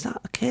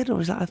a kid or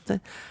is that a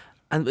thing?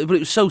 But it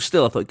was so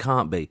still, I thought it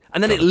can't be.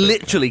 And then it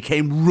literally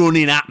came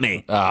running at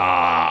me.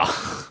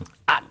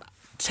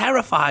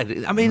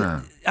 Terrified. I mean,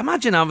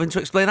 imagine having to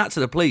explain that to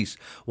the police.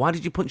 Why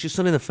did you punch your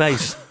son in the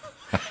face?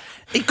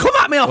 He come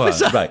at me,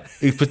 officer. Well, right.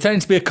 He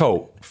pretends to be a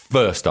cult,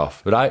 first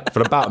off, right?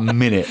 For about a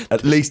minute,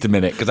 at least a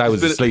minute, because I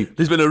was asleep.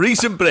 There's been a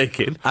recent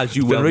break-in, as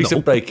you will know.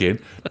 Recent break-in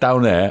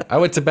down there. I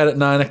went to bed at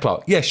 9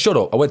 o'clock. Yeah, shut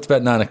up. I went to bed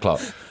at 9 o'clock.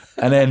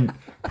 And then...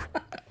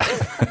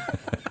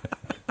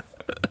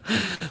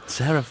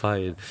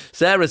 Terrifying.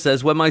 Sarah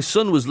says, when my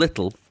son was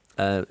little,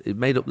 it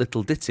made up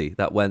little ditty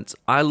that went,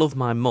 I love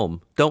my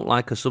mum, don't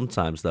like her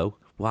sometimes though,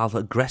 while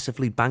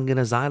aggressively banging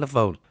a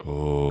xylophone.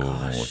 Oh,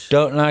 gosh.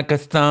 Don't like her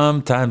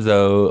sometimes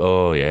though.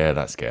 Oh yeah,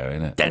 that's scary,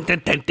 isn't it? Dun,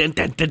 dun, dun, dun,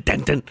 dun, dun,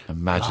 dun, dun.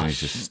 Imagine he's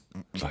just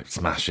like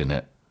smashing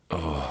it.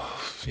 Oh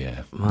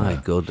yeah. My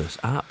goodness,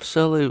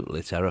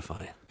 absolutely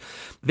terrifying.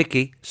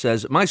 Vicky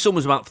says, my son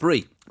was about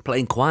 3,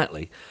 playing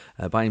quietly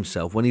by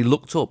himself when he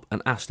looked up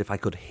and asked if I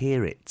could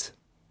hear it.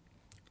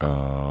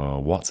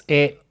 What's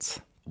it?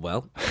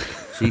 Well,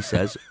 she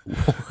says,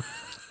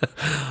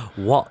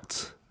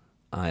 what?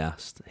 I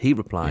asked. He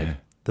replied,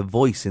 the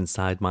voice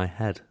inside my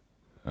head.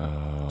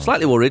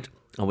 Slightly worried,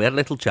 and we had a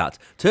little chat.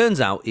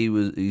 Turns out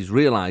he's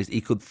realised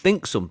he could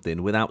think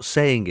something without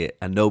saying it,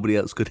 and nobody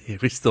else could hear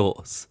his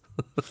thoughts.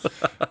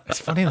 It's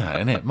funny that,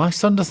 isn't it? My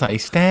son does that. He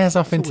stares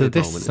off into the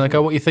distance, and I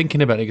go, what are you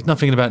thinking about? He goes,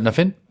 nothing about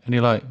nothing. And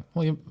you're like,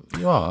 well, you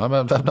are.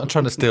 I'm not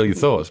trying to steal your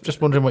thoughts. I'm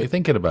just wondering what you're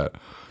thinking about.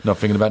 Not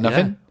thinking about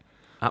nothing? Yeah.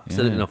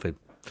 Absolutely nothing.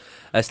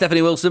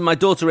 Stephanie Wilson, my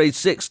daughter, aged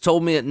 6,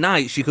 told me at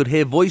night she could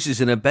hear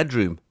voices in her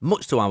bedroom.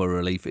 Much to our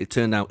relief, it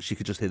turned out she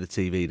could just hear the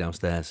TV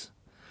downstairs.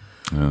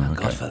 Thank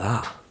God for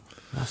that.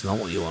 That's not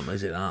what you want,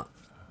 is it, that?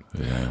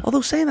 Yeah. Although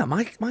saying that,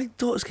 my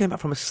daughters came back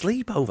from a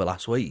sleepover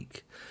last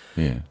week.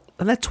 Yeah.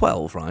 And they're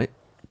 12, right?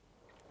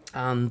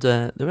 And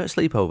they were at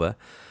a sleepover.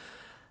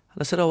 And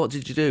I said, what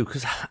did you do?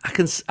 Because I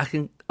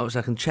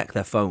can check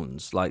their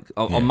phones. Like,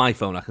 on my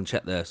phone, I can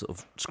check their sort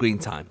of screen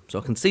time. So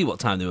I can see what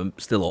time they were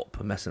still up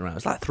and messing around.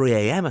 It's like 3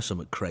 a.m. or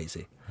something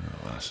crazy. Oh,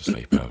 well, that's a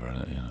sleepover,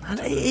 isn't it? And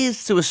it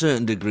is to a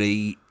certain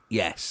degree,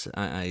 yes,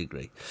 I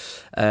agree.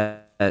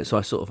 So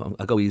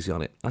I go easy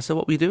on it. I said,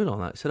 what were you doing all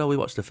night? He said, we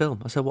watched a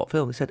film. I said, what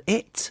film? He said,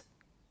 It.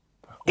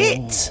 At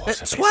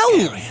 12.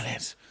 Scary,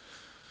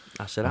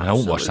 I said, I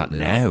don't watch that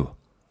now.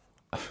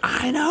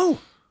 I know.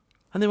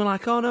 And they were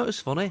like, no,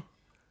 it's funny.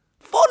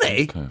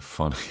 Funny? Okay,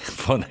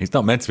 funny. It's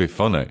not meant to be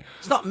funny.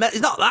 He's not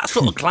that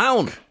sort of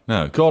clown.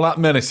 No, call that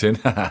menacing.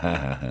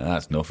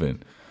 That's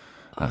nothing.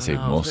 That's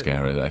even more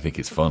scary. I think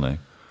it's funny.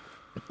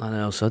 I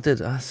know. So I did.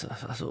 That's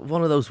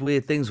one of those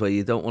weird things where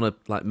you don't want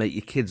to like make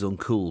your kids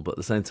uncool, but at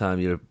the same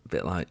time you're a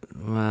bit like,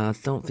 well, I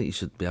don't think you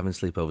should be having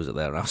sleepovers at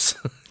their house.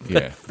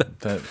 Yeah,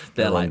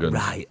 they're like,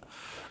 right,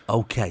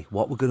 okay.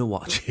 What we're going to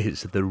watch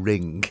is The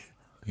Ring.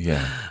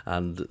 Yeah,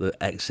 and The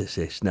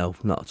Exorcist. No,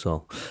 not at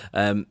all.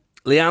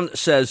 Leanne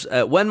says,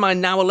 when my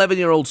now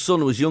 11-year-old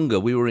son was younger,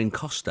 we were in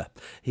Costa.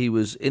 He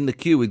was in the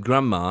queue with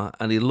Grandma,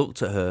 and he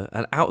looked at her,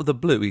 and out of the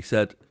blue, he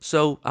said,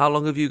 so how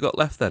long have you got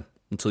left then,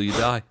 until you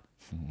die?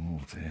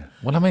 Oh, dear.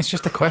 Well, I mean, it's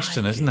just a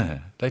question, isn't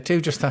it? They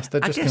do just ask. I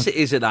guess it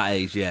is at that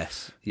age,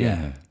 yes.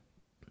 Yeah.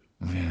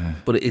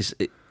 But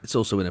it's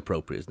also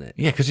inappropriate, isn't it?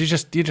 Yeah, because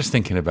you're just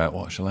thinking about,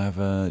 what, shall I have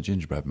a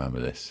gingerbread man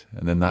with this?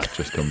 And then that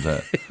just comes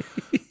out.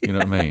 You know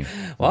what I mean?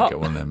 What? Might get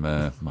one of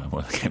them, might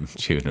want to get them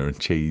tuna and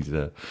cheese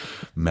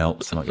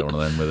melts. I might get one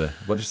of them with a,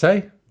 what did you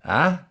say?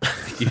 Ah?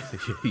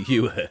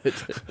 you heard.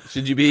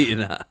 Should you be eating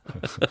that?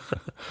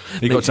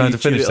 You got time to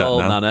finish that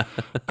now? Nana.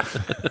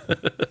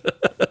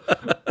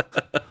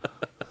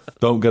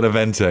 Don't get a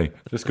venti.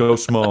 Just go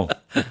small.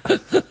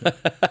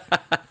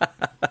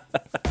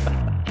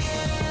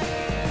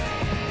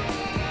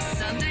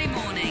 Sunday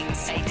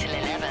mornings, 8 till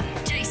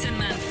 11. Jason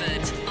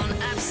Manford on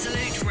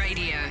Absolute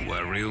Radio.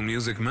 Where real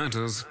music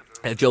matters.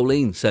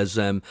 Jolene says,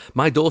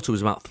 my daughter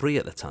was about 3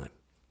 at the time.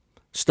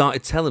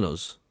 Started telling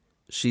us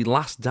she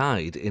last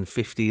died in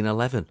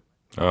 1511.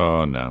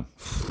 Oh, no.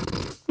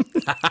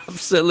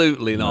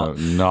 Absolutely not.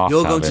 No, not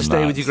You're going to stay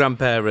that. with your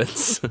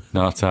grandparents.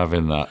 Not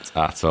having that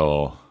at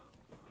all.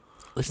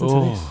 Listen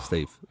to this,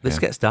 Steve. This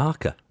gets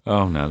darker.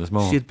 Oh, no, there's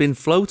more. She'd been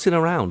floating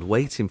around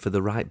waiting for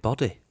the right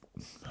body.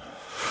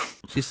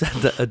 She said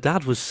that her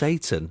dad was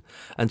Satan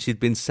and she'd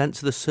been sent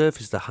to the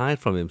surface to hide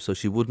from him so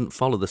she wouldn't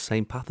follow the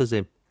same path as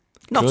him.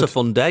 Not Good. a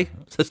fun day,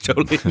 says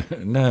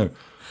Jolene. No.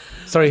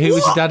 Sorry, who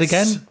was your dad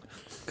again?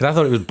 Because I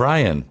thought it was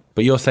Brian,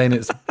 but you're saying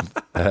it's...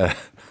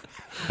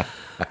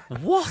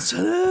 What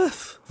on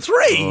earth?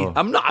 3?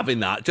 I'm not having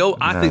that.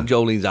 I think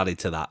Jolene's added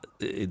to that.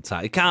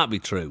 It can't be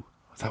true.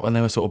 Is that when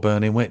they were sort of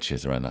burning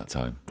witches around that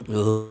time?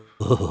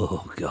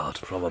 Oh, God,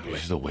 probably.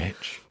 She's a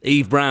witch.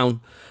 Eve Brown,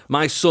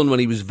 my son, when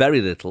he was very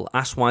little,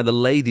 asked why the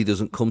lady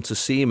doesn't come to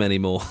see him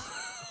anymore.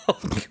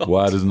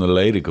 Why doesn't the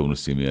lady come to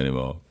see me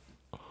anymore?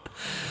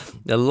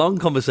 A long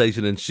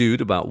conversation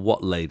ensued about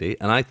what lady,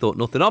 and I thought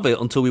nothing of it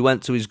until we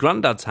went to his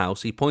granddad's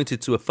house. He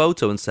pointed to a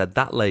photo and said,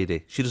 that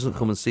lady, she doesn't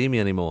come and see me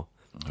anymore.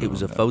 It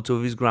was a photo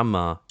of his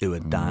grandma who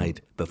had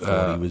died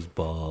before he was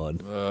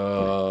born.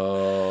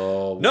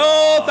 Oh.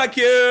 No, thank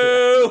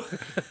you.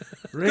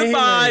 Really?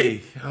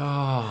 Goodbye.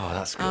 Oh,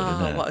 that's good,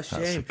 isn't it? What a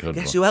That's shame. good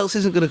Guess one. who else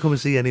isn't going to come and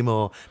see you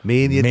anymore?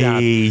 Me and your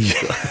Me.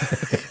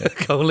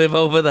 dad. Go live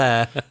over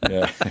there.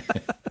 Yeah.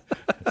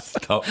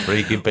 Stop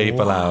freaking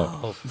people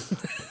out.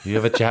 You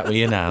have a chat with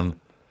your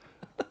nan.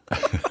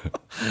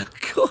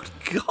 Good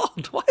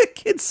God, why are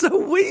kids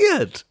so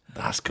weird?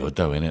 That's good,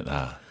 though, isn't it?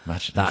 That.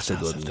 Imagine That's a a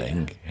good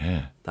thing.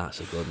 Yeah. That's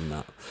a good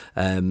one,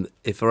 that.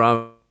 If there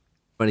are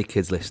any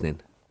kids listening,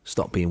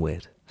 stop being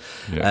weird.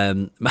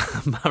 Yeah.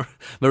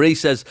 Marie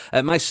says,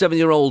 my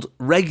 7-year-old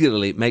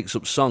regularly makes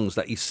up songs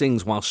that he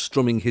sings while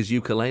strumming his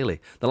ukulele.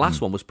 The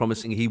last one was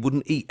promising he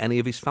wouldn't eat any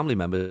of his family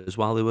members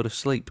while they were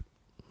asleep.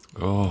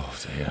 Oh,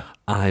 dear.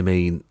 I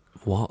mean,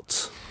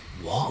 what?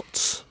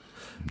 What?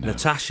 No.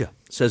 Natasha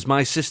says,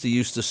 my sister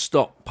used to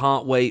stop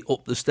part way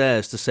up the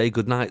stairs to say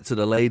goodnight to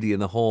the lady in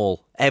the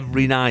hall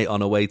every night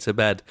on her way to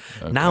bed.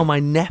 Okay. Now my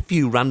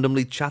nephew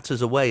randomly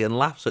chatters away and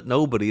laughs at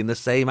nobody in the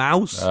same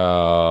house.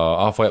 Oh,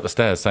 halfway up the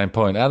stairs, same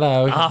point.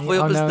 Hello. Halfway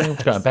up the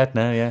stairs. Go to bed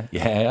now, yeah.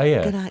 Yeah, oh,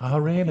 yeah. Good night. Oh,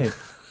 really?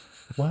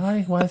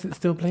 Why? Why is it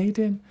still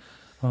bleeding?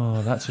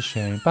 Oh, that's a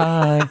shame.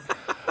 Bye.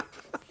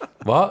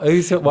 What?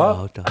 Who's it?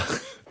 What?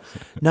 Oh,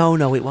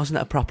 No, it wasn't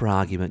a proper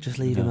argument. Just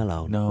leave him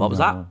alone. No, what was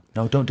that?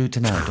 No, don't do it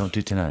tonight. Don't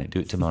do it tonight.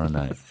 Do it tomorrow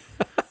night.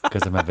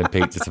 Because I'm having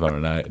pizza tomorrow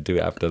night. Do it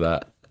after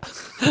that.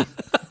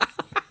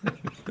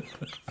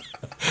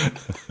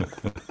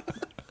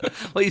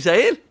 What are you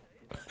saying?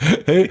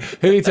 Who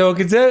are you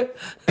talking to?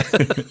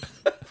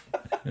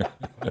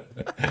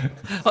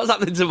 What's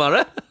happening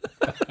tomorrow?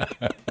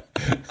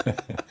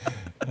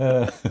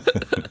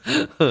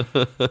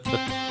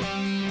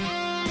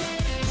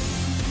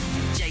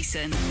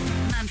 Jason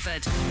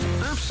Manford,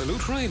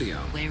 Absolute Radio.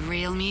 where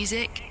real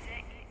music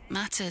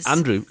matters.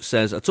 Andrew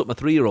says, I took my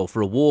 3-year-old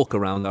for a walk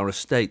around our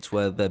estate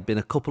where there'd been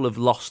a couple of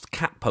lost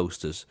cat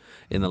posters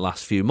in the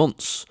last few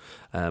months.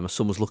 My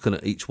son was looking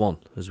at each one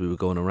as we were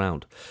going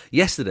around.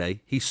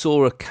 Yesterday, he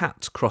saw a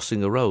cat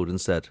crossing a road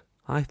and said,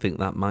 I think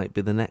that might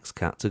be the next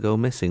cat to go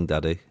missing,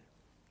 Daddy.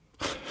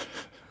 Do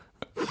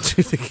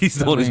you think he's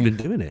the one who's been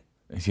doing it?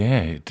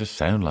 Yeah, it does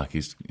sound like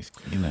he's,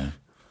 you know.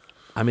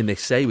 I mean, they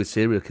say with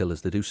serial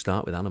killers, they do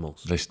start with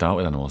animals. They start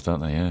with animals, don't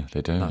they? Yeah,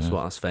 they do.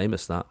 That's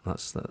famous.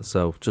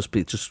 So just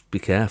be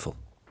careful.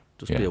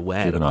 Just be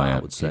aware of that. I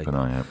would say. Keep an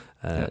eye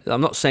out.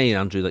 I'm not saying,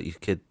 Andrew, that your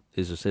kid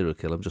is a serial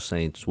killer. I'm just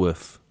saying it's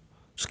worth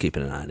just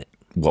keeping an eye on it.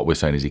 What we're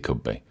saying is he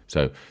could be.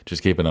 So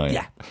just keep an eye out.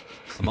 Yeah,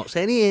 I'm not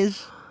saying he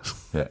is.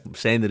 Yeah. I'm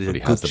saying that there's But a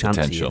he has good the chance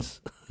potential.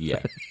 he is.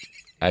 Yeah.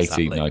 80,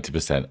 Exactly.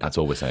 90%. That's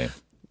all we're saying.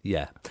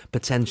 Yeah,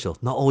 potential.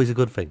 Not always a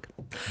good thing.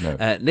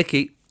 No.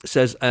 Nikki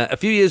says, a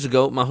few years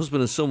ago, my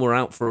husband and son were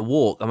out for a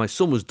walk, and my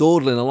son was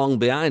dawdling along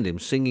behind him,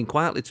 singing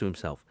quietly to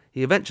himself.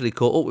 He eventually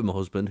caught up with my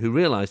husband, who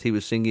realised he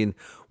was singing,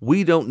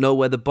 "We don't know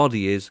where the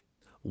body is,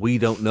 we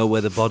don't know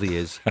where the body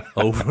is,"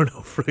 over and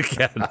over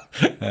again.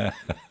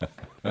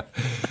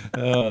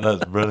 Oh,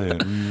 that's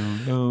brilliant. We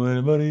don't know where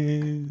the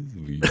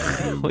body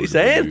is. What are you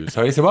saying?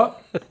 Sorry, so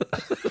what?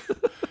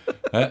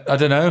 I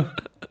don't know.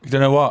 You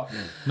don't know what?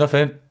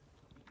 Nothing.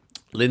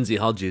 Lindsay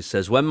Hodges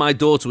says, when my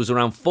daughter was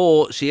around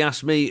 4, she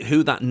asked me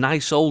who that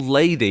nice old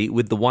lady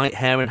with the white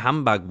hair and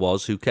handbag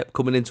was who kept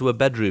coming into her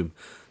bedroom.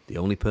 The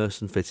only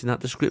person fitting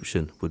that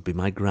description would be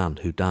my gran,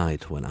 who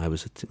died when I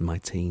was in my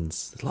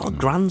teens. There's a lot of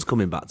grans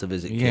coming back to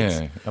visit kids.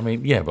 Yeah, I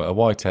mean, yeah, but a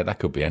white hair, that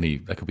could be any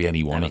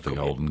one of the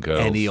golden girls.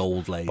 Any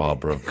old lady.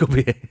 Barbara. Could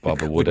be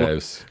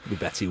Woodhouse. Could be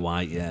Betty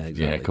White, yeah.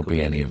 Exactly. Yeah, it could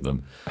be any of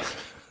them.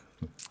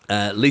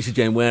 Lisa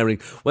Jane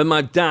Waring. When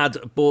my dad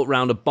brought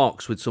round a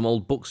box with some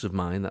old books of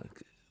mine that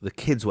the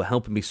kids were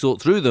helping me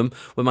sort through them,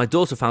 when my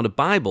daughter found a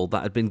Bible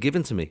that had been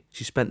given to me,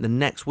 she spent the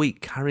next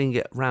week carrying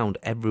it round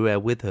everywhere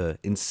with her,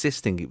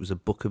 insisting it was a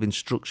book of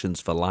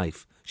instructions for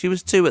life. She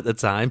was 2 at the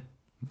time.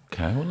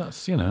 Okay, well,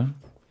 that's, in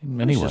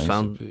many ways,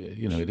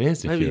 it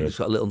is. Maybe she's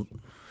got a little...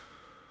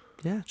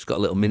 Yeah, she's got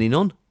a little mini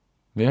nun.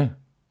 Yeah,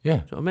 yeah.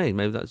 Do you know what I mean?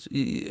 Maybe that's...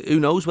 Who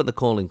knows when the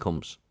calling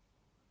comes?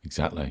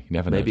 Exactly. You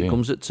never know. Maybe it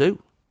comes at 2.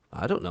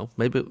 I don't know.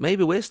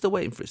 Maybe we're still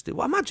waiting for it to...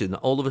 Well, imagine that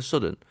all of a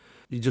sudden...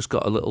 You just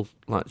got a little,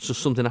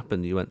 just something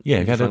happened. You went, yeah.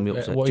 what have you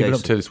been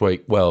up to this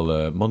week?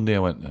 Well, Monday I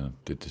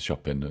went, did the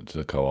shopping to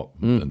the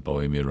Co-op and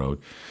Bohemia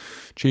Road.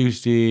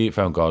 Tuesday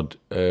found God.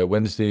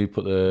 Wednesday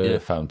put the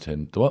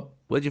fountain. The what?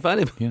 Where'd you find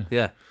him?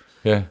 Yeah.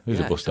 It was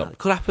a bus stop.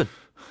 Could happen.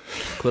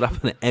 Could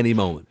happen at any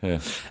moment. Yeah.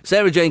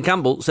 Sarah Jane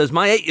Campbell says,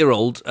 my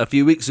 8-year-old a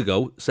few weeks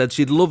ago said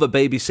she'd love a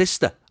baby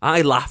sister.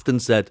 I laughed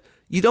and said,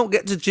 you don't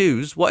get to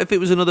choose. What if it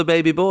was another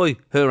baby boy?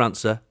 Her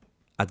answer,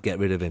 I'd get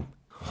rid of him.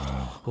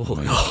 Oh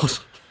God.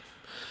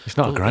 It's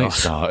not a great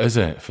start, is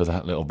it, for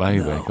that little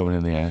baby coming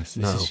in the house?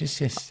 This is your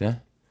sister.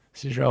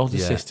 This is your older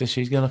sister.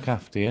 She's going to look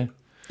after you.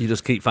 You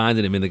just keep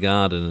finding him in the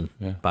garden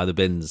and by the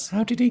bins.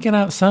 How did he get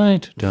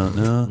outside? Don't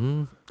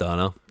know. Don't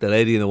know. The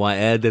lady in the white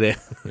hair did it.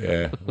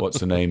 Yeah.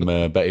 What's her name?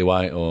 Betty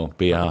White or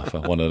B.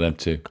 Arthur? One of them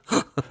two.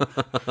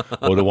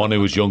 Or the one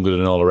who was younger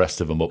than all the rest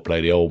of them but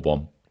played the old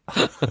one.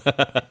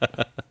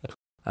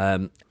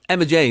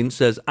 Emma Jane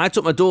says, I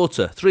took my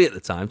daughter, 3 at the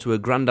time, to her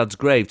granddad's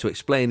grave to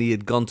explain he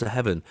had gone to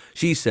heaven.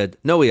 She said,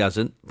 no, he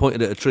hasn't,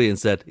 pointed at a tree and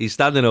said, he's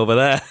standing over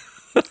there.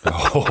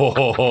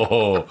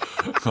 Oh,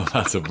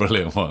 that's a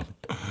brilliant one.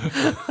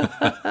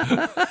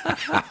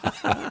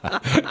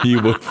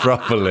 You would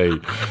properly.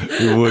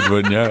 You would,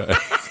 wouldn't you?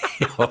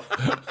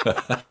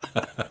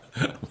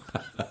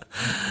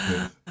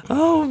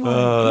 Oh, my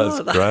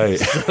God. That's great.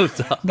 So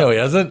tough. No, he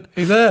hasn't.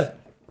 He's there.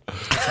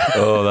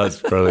 Oh,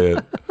 that's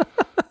brilliant.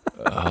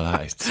 Oh,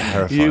 that is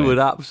terrifying. You would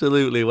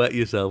absolutely wet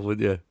yourself,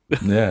 wouldn't you?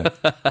 Yeah.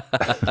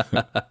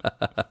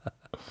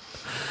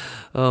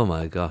 Oh,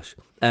 my gosh.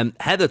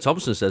 Heather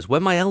Thompson says,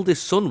 when my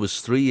eldest son was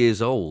 3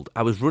 years old,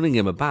 I was running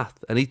him a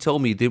bath and he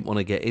told me he didn't want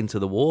to get into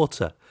the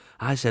water.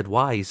 I said,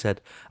 why? He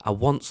said, I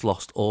once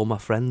lost all my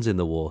friends in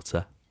the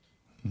water.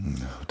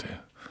 Oh, dear.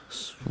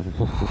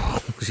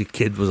 Because your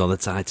kid was on the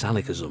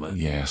Titanic or something.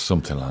 Yeah,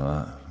 something like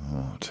that.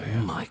 Oh, dear.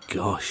 Oh, my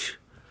gosh.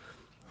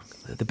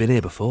 They've been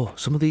here before.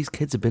 Some of these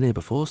kids have been here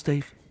before,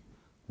 Steve.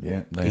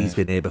 Yeah. He's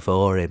been here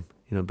before him.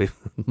 You know,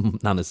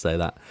 nanas say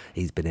that.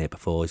 He's been here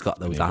before. He's got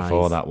those eyes.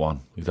 Before that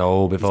one. He's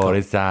old before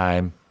his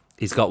time.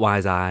 He's got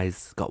wise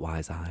eyes. Got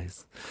wise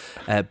eyes.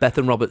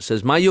 Bethan Roberts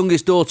says, my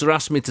youngest daughter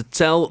asked me to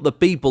tell the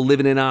people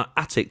living in our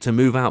attic to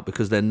move out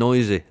because they're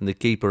noisy and they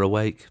keep her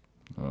awake.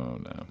 Oh,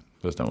 no.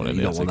 There's no one in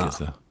You the don't want attic, is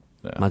that. there?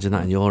 No. Imagine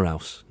that in your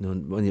house.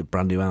 When you're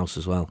brand new house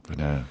as well. I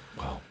know.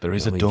 Well, there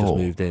is a When you door. just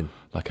moved in.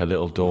 Like a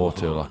little door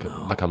to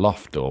like a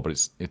loft door, but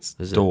it's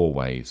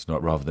doorways,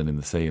 not rather than in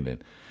the ceiling.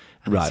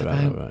 And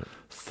Right.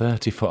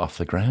 30 foot off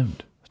the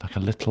ground. It's like a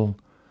little.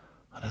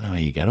 I don't know how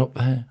you get up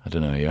there. I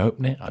don't know how you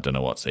open it. I don't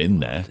know what's in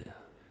there.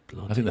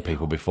 I think the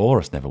people before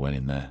us never went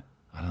in there.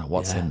 I don't know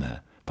what's in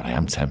there, but I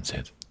am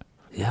tempted.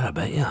 Yeah, I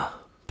bet you.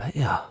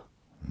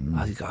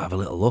 You've got to have a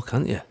little look,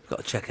 haven't you? You've got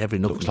to check every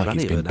nook Looks and like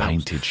cranny it's of been her house.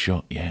 painted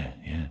shut. Yeah.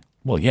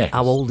 Well, yeah.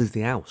 How old is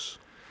the house?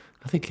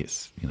 I think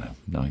it's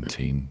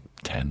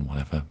 1910,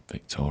 whatever,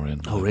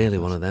 Victorian. Oh, really?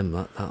 One of them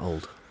that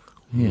old?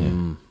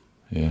 Yeah.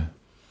 Yeah.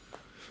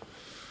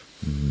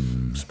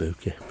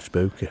 Spooky. Just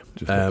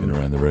looking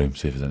around the room,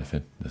 see if there's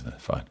anything. There's no,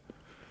 fine.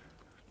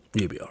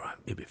 You'll be all right.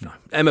 You'll be fine.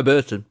 Emma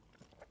Burton.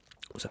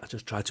 So I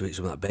just tried to eat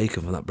some of that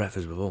bacon from that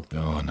breakfast before.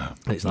 Oh, no.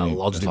 It's like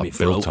lodged in like my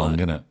throat. biltong,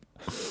 isn't it?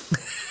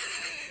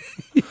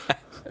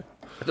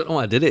 I don't know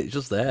why I did it. It's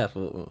just there.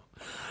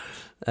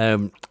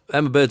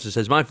 Emma Burton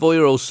says, my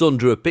 4-year-old son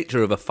drew a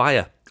picture of a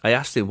fire. I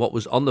asked him what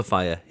was on the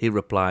fire. He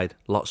replied,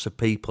 lots of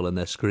people and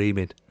they're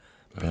screaming.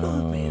 Come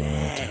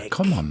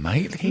on,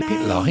 mate. Keep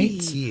it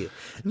light. Mate,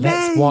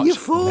 Let's watch. you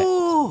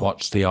fool.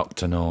 Watch the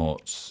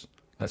Octonauts.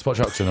 Let's watch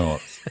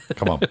Octonauts.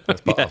 Come on,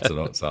 let's put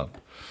Octonauts on.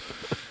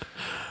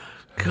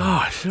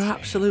 Gosh, they're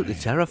absolutely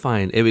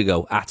terrifying. Here we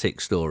go.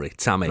 Attic story.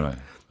 Tammy. Right.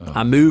 Oh.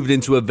 I moved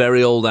into a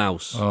very old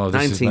house. Oh,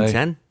 this is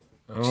 1910.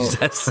 She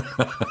says.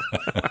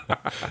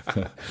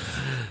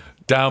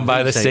 Down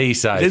by the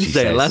seaside, she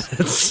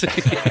says.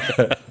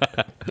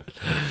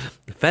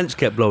 The fence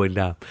kept blowing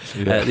down.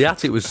 The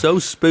attic was so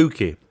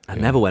spooky, I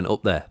never went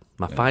up there.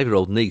 My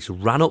 5-year-old niece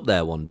ran up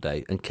there one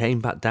day and came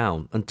back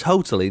down and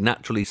totally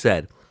naturally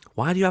said,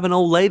 "Why do you have an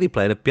old lady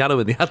playing a piano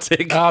in the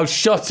attic?" Oh,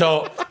 shut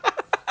up.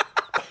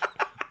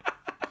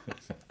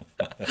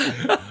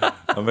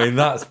 I mean,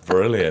 that's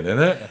brilliant,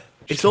 isn't it?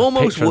 It's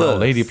almost Picture an old worth.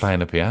 lady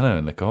playing a piano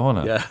in the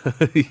corner. Yeah.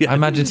 I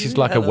imagine she's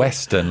like a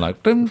western,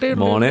 like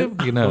Morning.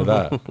 You know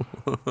that.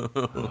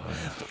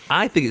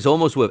 I think it's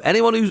almost worth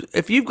anyone who's,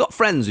 if you've got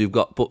friends who've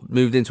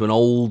moved into an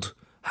old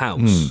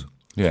house,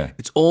 Yeah.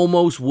 it's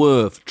almost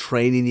worth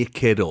training your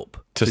kid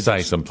up To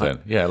say something.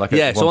 Yeah, like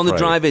so on the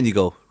phrase. drive in you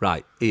go,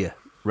 right, here,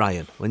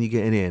 Ryan, when you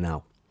get in here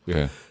now,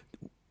 Yeah.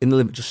 in the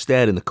limit, just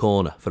stare in the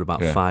corner for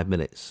about 5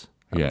 minutes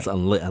Yeah.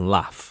 and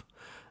laugh.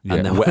 Yeah.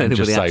 And then when And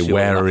just anybody say, asks you what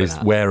where you're are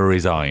laughing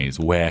his eyes?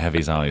 Where have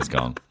his eyes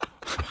gone?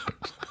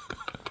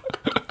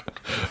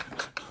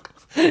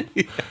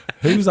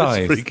 Whose at,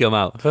 eyes? freak them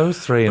out. Those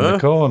three in the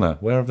corner.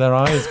 Where have their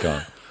eyes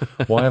gone?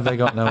 Why have they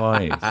got no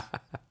eyes?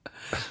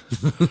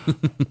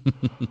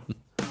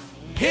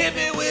 Hit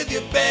me with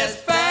your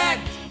best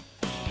fact.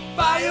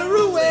 Fire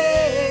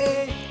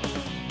away.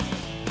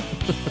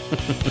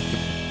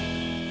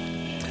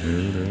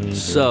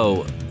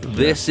 So,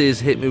 this is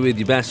Hit Me With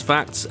Your Best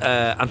Facts.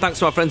 And thanks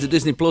to our friends at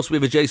Disney Plus, we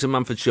have a Jason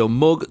Manford Show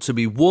mug to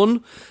be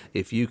won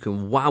if you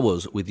can wow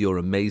us with your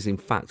amazing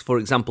fact. For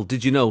example,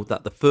 did you know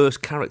that the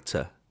first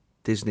character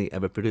Disney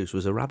ever produced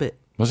was a rabbit?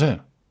 Was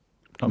it?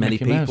 Not Many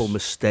Mickey people Mouse?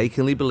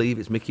 mistakenly believe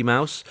it's Mickey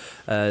Mouse.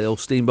 The old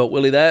Steamboat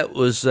Willie there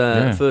was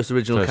first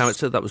original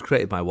character that was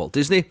created by Walt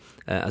Disney,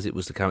 as it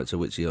was the character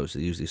which he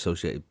obviously usually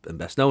associated and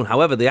best known.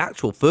 However, the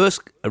actual first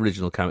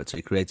original character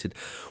he created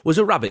was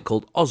a rabbit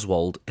called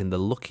Oswald in The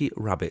Lucky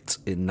Rabbit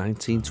in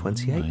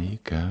 1928. There you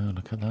go.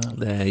 Look at that.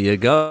 There you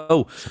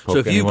go. So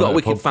if you've got a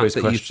wicked fact that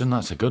question,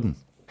 that's a good one.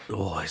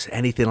 it's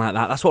anything like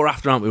that. That's what we're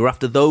after, aren't we? We're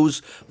after those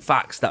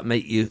facts that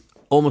make you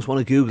almost want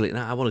to Google it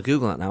now. I want to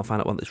Google that now,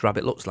 find out what this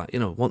rabbit looks like. You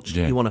know, once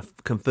you want to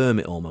confirm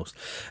it almost.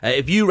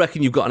 If you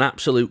reckon you've got an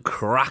absolute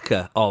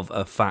cracker of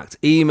a fact,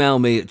 email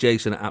me at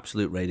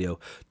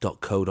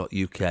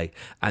jason@absoluteradio.co.uk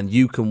and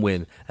you can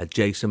win a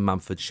Jason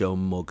Manford Show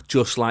mug,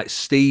 just like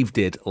Steve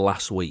did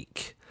last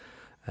week.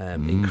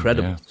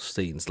 Incredible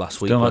scenes last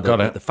week. Still not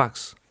got it. The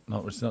facts.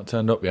 It's not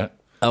turned up yet.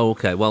 Oh,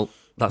 okay. Well,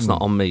 that's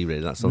not on me,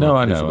 really. That's on No, the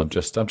I know.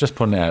 producer. I'm just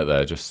putting it out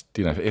there. Just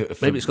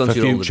Maybe it's gone for to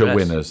your old future address.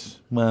 winners.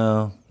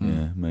 Well,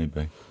 yeah,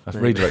 maybe. I've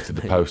redirected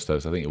the post though,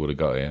 so I think it would have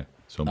got here.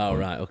 Oh,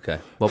 right, okay.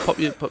 Well, pop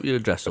your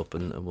address up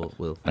and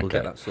we'll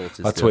get that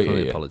sorted. I'll tweet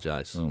it.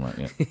 Apologise. All right,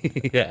 yeah.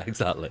 Yeah,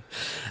 exactly.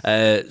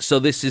 So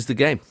this is the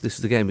game.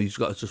 You've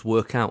got to just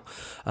work out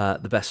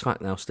the best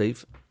fact now,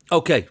 Steve.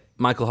 Okay,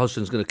 Michael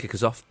Hodgson's going to kick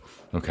us off.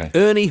 Okay.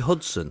 Ernie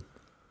Hudson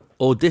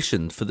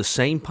auditioned for the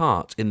same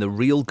part in the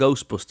real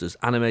Ghostbusters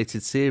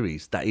animated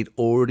series that he'd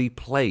already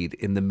played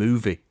in the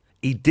movie.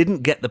 He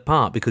didn't get the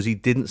part because he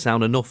didn't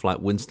sound enough like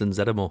Winston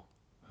Zeddemore.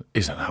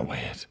 Isn't that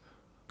weird?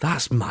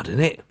 That's mad, isn't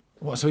it?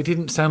 What? So he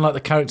didn't sound like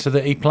the character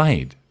that he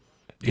played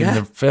in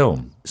the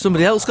film?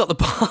 Somebody else got the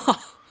part.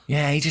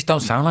 Yeah, he just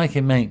don't sound like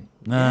him, mate.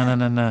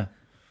 No.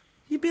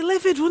 You'd be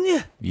livid, wouldn't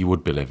you? You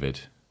would be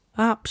livid.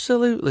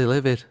 Absolutely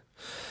livid.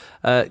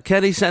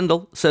 Kenny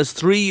Sendell says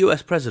 3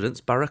 US presidents,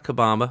 Barack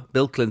Obama,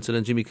 Bill Clinton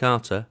and Jimmy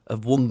Carter,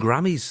 have won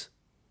Grammys.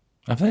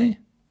 Have they?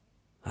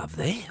 Have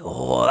they?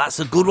 Oh, that's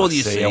a good one,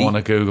 you see. I want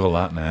to Google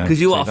that now. Because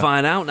you want to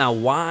find out now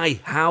why,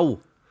 how.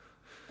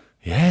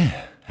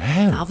 Yeah,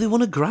 how? How have they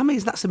won a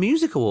Grammys? That's a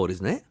music award,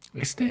 isn't it?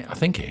 Isn't it? I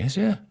think it is,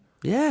 yeah.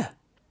 Yeah.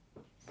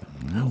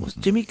 Was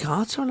Jimmy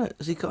Carter on it?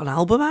 Has he got an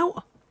album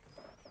out?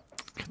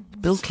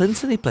 Bill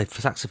Clinton, he played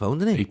for saxophone,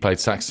 didn't he? He played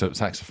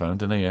saxophone,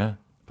 didn't he? Yeah.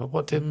 But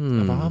what did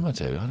Obama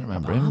do? I don't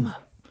remember him.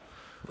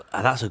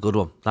 That's a good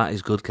one. That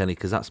is good, Kenny,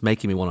 because that's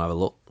making me want to have a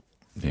look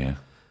Yeah.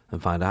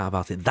 and find out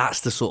about it.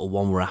 That's the sort of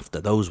one we're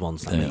after. Those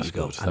ones that make you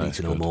go, I need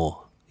to know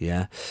more.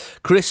 Yeah.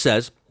 Chris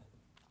says,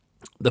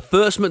 the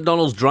first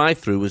McDonald's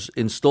drive-thru was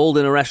installed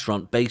in a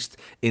restaurant based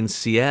in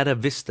Sierra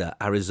Vista,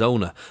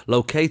 Arizona,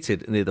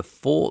 located near the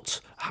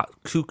Fort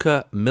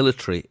Huachuca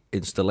military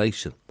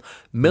installation.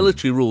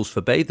 Military rules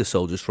forbade the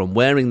soldiers from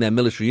wearing their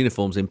military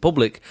uniforms in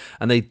public,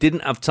 and they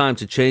didn't have time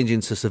to change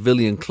into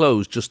civilian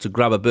clothes just to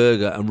grab a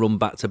burger and run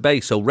back to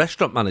base. So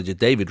restaurant manager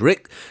David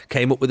Rick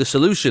came up with a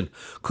solution: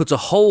 cut a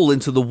hole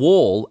into the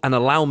wall and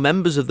allow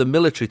members of the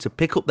military to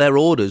pick up their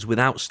orders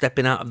without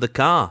stepping out of the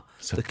car.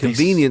 So the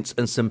convenience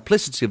and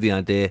simplicity of the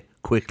idea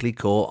quickly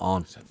caught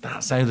on.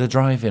 That's how the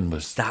drive-in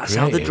was That's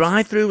created. how the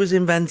drive-thru was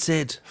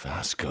invented.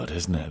 That's good,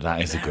 isn't it?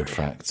 That is a good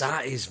fact.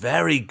 That is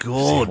very See,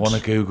 good. I want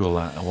to Google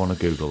that.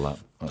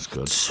 That's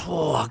good.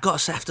 Oh, I've got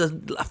to say,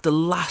 after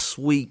last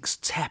week's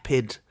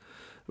tepid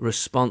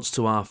response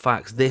to our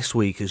facts this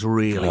week has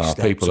really stepped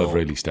up. People have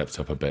really stepped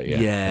up a bit, yeah.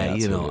 Yeah,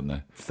 you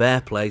know,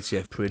 fair play to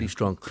you, pretty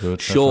strong.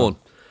 Good, Sean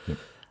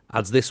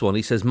adds this one.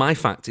 He says, my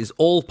fact is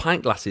all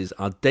pint glasses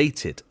are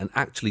dated and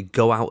actually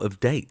go out of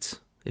date.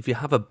 If you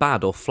have a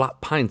bad or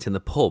flat pint in the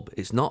pub,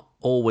 it's not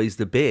always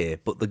the beer,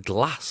 but the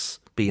glass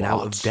being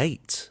out of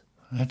date.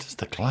 How does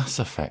the glass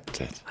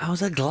affect it? How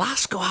does a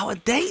glass go out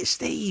of date,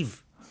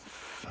 Steve?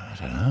 I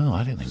don't know.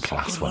 I didn't think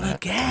glass went out of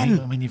date.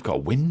 I mean, you've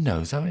got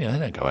windows, haven't you? They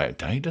don't go out of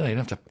date, do they? You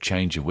don't have to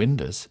change your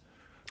windows.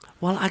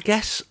 Well, I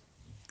guess,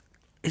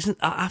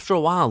 after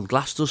a while,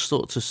 glass does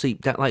start to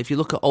seep down. Like, if you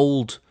look at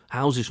old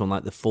houses from,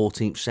 like, the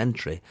 14th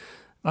century,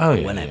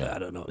 whenever, I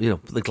don't know. You know,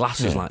 the glass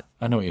is like...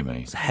 I know what you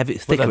mean. It's heavy,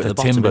 thicker at the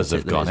bottom. The timbers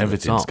have gone.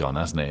 Everything's gone,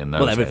 hasn't it? In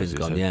those everything's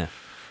gone, yeah.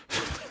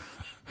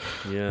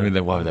 Yeah. I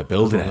mean, why they're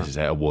building houses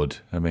out of wood?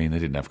 I mean, they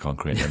didn't have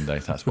concrete in them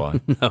days, that's why.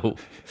 No.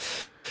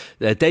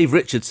 Dave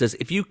Richards says,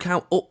 if you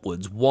count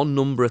upwards one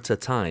number at a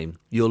time,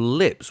 your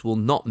lips will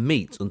not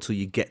meet until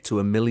you get to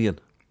 1 million.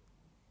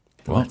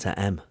 The letter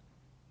M.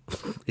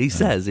 He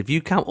says, if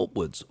you count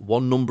upwards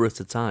one number at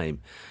a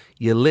time,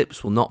 your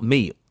lips will not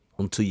meet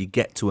until you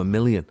get to 1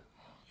 million.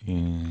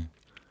 Yeah.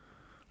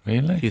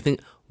 Really? You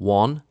think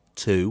 1,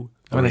 2,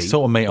 3. I mean, they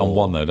sort of meet on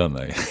one, though, don't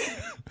they?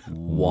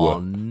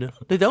 One.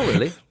 They don't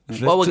really.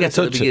 Well, we'll get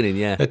to the beginning,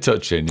 yeah. They're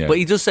touching, yeah. But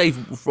he does say,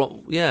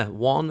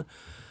 one,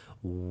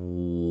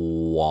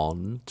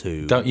 1, 2.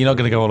 You're not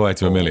going to go all the way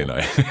to 1 million, are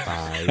you?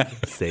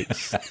 5, 6,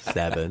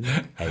 7,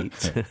 8.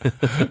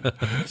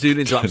 Soon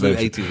into absolute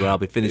 80s where I'll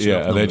be finishing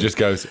off. Yeah, and then it just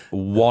goes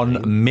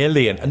 1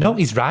 million. No,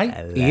 he's right.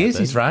 11,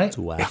 he's right.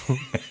 12.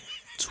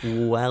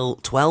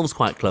 12's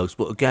quite close,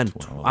 but again,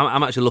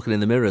 I'm actually looking in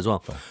the mirror as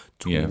well.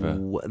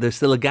 There's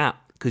still a gap.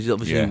 Because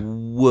obviously,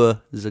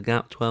 there's a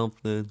gap, 12,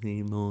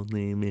 13,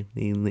 14,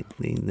 15,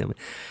 16,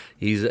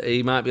 17.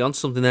 He might be on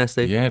something there,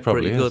 Steve. Yeah,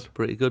 probably is.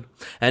 Pretty good.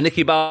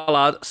 Nicky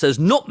Ballard says,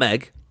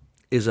 nutmeg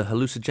is a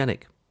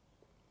hallucinogenic.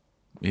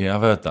 Yeah,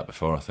 I've heard that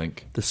before, I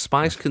think. The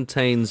spice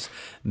contains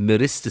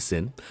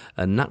myristicin,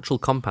 a natural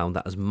compound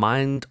that has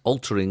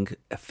mind-altering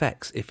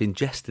effects if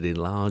ingested in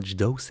large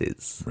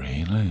doses.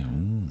 Really?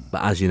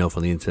 But as you know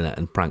from the internet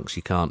and pranks,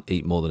 you can't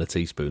eat more than a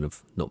teaspoon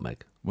of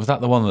nutmeg. Was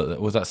that the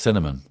one was that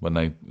cinnamon when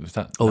they was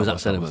that? Oh, was that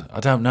cinnamon? I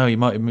don't know. You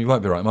might be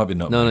right. It might be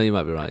nutmeg. No, you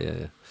might be right.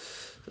 Yeah.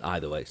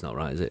 Either way, it's not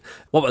right, is it?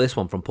 What about this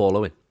one from Paul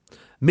Owen?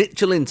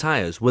 Michelin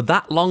tyres were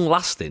that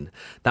long-lasting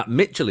that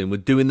Michelin were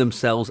doing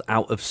themselves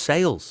out of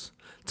sales.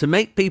 To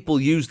make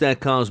people use their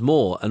cars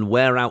more and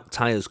wear out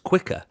tyres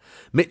quicker,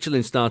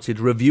 Michelin started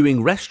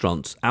reviewing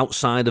restaurants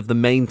outside of the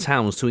main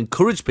towns to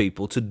encourage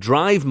people to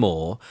drive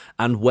more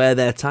and wear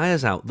their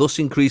tyres out, thus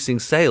increasing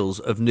sales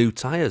of new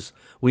tyres.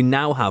 We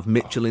now have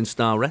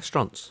Michelin-star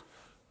restaurants.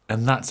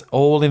 And that's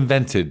all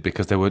invented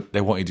because they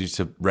wanted you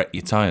to wreck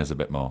your tyres a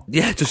bit more.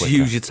 Yeah, just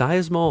use your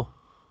tyres more.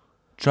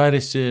 Try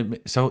this.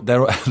 So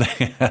they're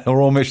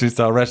all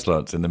Michelin-star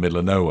restaurants in the middle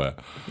of nowhere.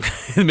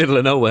 In the middle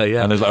of nowhere,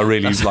 yeah. And there's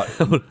like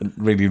a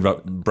really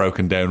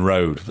broken down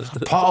road. There's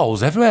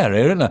potholes everywhere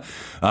here, isn't there?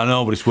 I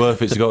know, but it's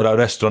worth it to go to that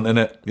restaurant,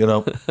 innit? You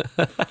know.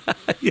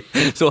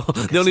 So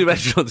the only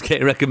restaurants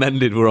getting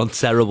recommended were on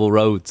terrible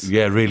roads.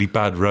 Yeah, really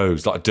bad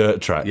roads, like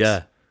dirt tracks.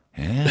 Yeah.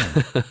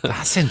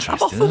 That's interesting.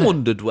 I've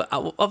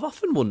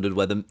often wondered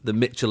whether the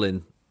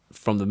Michelin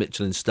from the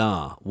Michelin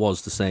star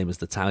was the same as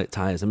the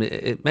tyres. I mean,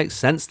 it makes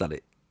sense that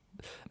it.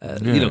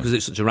 Because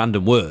it's such a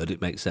random word,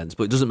 it makes sense,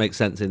 but it doesn't make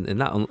sense in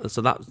that.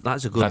 So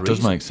that's a good reason. That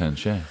does make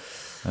sense, yeah.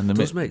 And it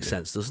does make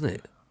sense, doesn't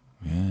it?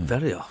 Yeah.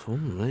 Very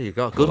often. There you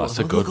go. Good one. That's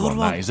a good one.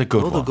 That is a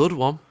good one. Another good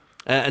one.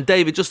 And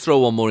David, just throw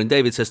one more in.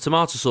 David says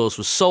tomato sauce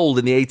was sold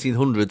in the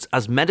 1800s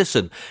as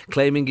medicine,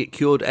 claiming it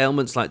cured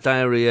ailments like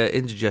diarrhea,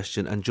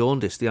 indigestion and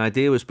jaundice. The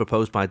idea was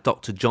proposed by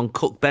Dr. John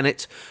Cook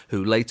Bennett,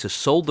 who later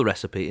sold the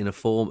recipe in a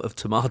form of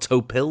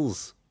tomato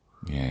pills.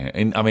 Yeah,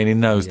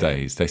 in those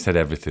days, they said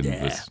everything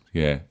was,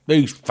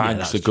 these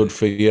fags are good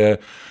for you.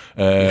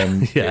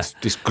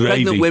 This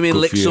gravy. Pregnant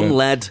women lick some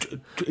lead.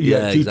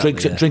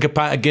 Drink a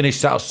pint of Guinness,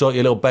 that'll sort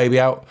your little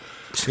baby out.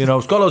 You know,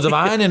 it's got loads of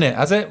iron in it,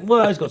 has it?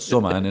 Well, it's got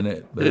some iron in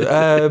it.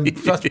 But,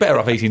 that's better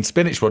off eating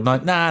spinach, wouldn't I?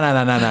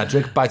 Nah.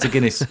 Drink a pint of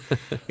Guinness.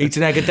 Eat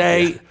an egg a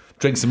day,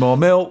 drink some more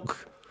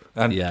milk,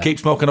 and keep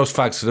smoking those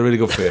fags because they're really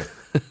good for you.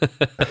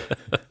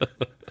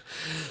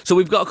 So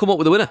we've got to come up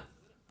with a winner.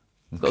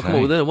 Got to come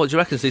up with it. What do you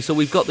reckon, Steve? So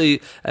we've got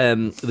the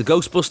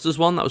Ghostbusters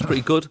one. That was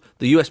pretty good.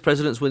 The US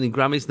president's winning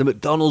Grammys. The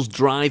McDonald's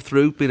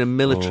drive-through being a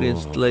military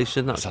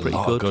installation. That was pretty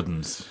good. Good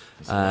ones.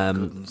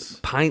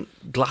 Pint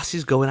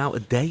glasses going out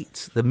of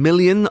date. The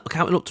million,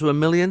 counting up to 1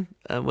 million,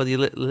 whether your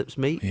lips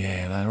meet.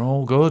 Yeah, they're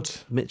all good.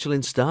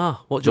 Michelin star.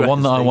 What do you reckon,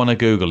 one that Steve? I want to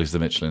Google is the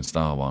Michelin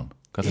star one.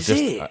 Is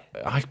it?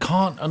 I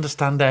can't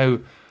understand how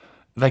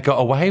they got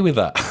away with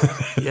that.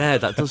 Yeah,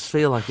 that does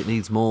feel like it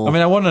needs more. I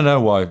mean, I want to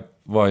know why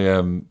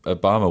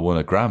Obama won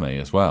a Grammy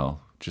as well.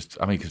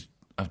 Because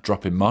of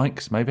dropping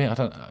mics, maybe? I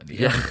don't know.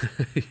 Yeah.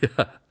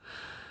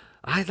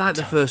 I like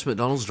the first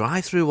McDonald's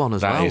drive-through one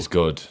as well. That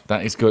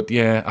is good.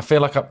 Yeah, I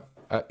feel like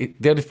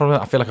the only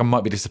problem, I feel like I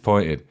might be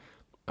disappointed.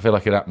 I feel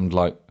like it happened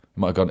like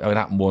Might have gone. It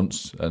happened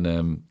once,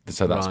 and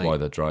so that's Right. why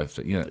the drive.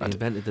 They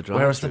invented the drive-thru.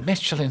 Whereas the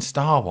Michelin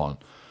star one,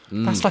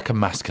 that's like a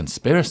mass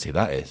conspiracy.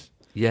 That is.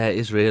 Yeah, it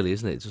is really,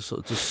 isn't it?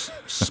 Just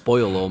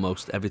spoil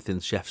almost everything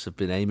chefs have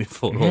been aiming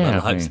for all Yeah,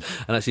 their lives.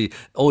 And actually,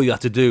 all you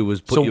had to do was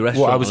put your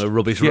restaurant on a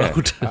rubbish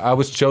road. I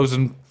was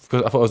chosen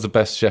because I thought I was the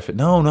best chef.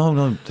 No,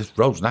 this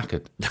road's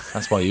knackered.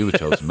 That's why you were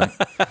chosen, mate.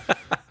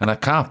 And that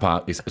car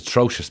park is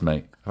atrocious,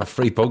 mate. I have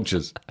 3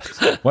 punctures.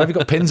 Why have you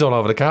got pins all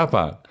over the car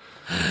park?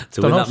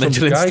 To win that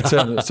Michelin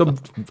star.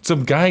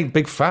 Some guy,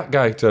 big fat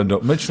guy turned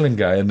up, Michelin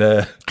guy,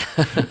 and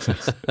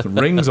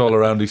rings all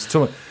around his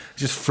stomach. He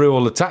just threw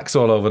all the tacks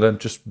all over them,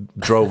 just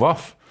drove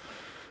off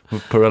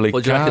with Pirelli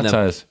What do you car reckon then?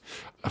 tyres.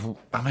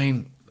 I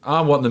mean,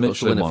 I want the What's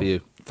the Michelin winner one. for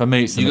you? For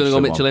me, it's the You gonna go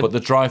Michelin one, Michelin? but the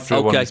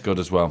drive-through one Okay. is good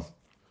as well.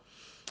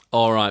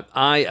 All right,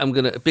 I am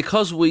gonna,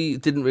 because we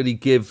didn't really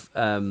give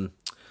one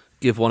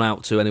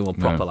out to anyone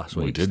proper last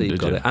we week. didn't, Steve did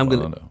got you? it. I'm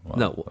gonna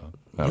Well,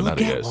 I haven't you'll had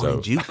it get yet, one so-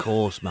 in due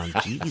course, man.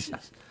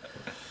 Jesus.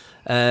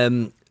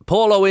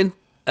 Paul Owen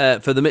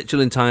for the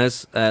Michelin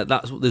tyres.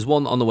 There's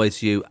one on the way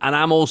to you, and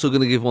I'm also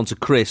going to give one to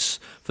Chris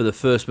for the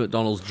first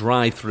McDonald's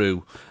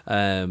drive-through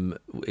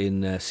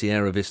in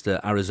Sierra Vista,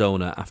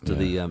 Arizona, after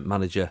the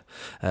manager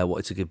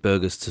wanted to give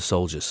burgers to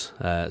soldiers.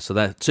 So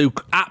they're 2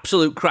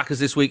 absolute crackers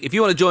this week. If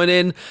you want to join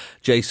in,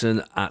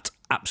 Jason at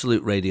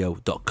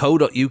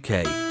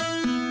absoluteradio.co.uk.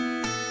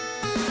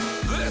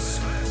 This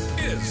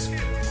is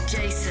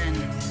Jason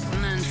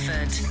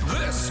Manford,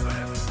 this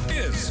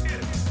is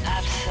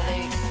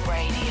Absolute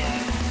Radio.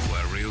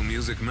 where real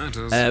music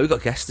matters. We've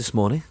got a guest this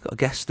morning. Got a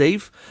guest,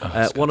 Steve.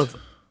 One of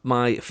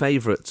my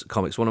favourite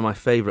comics, one of my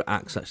favourite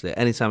acts, actually.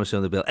 Anytime I see her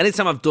on the bill,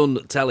 anytime I've done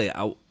telly,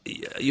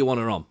 you want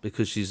her on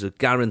because she's a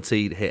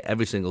guaranteed hit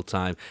every single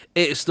time.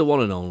 It's the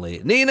one and only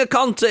Nina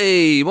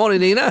Conti. Morning,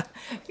 Nina.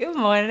 Good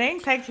morning.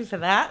 Thank you for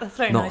that. That's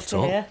very Not nice at to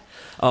all. hear.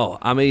 Oh,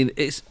 I mean,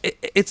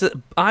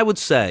 I would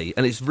say,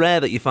 and it's rare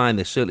that you find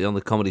this, certainly on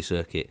the comedy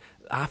circuit,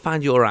 I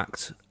find your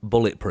act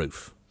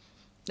bulletproof.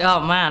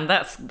 Oh man,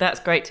 that's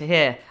great to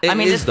hear. It I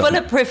mean, is, it's though.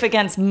 bulletproof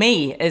against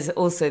me is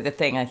also the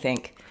thing. I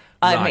think.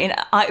 I Right. mean,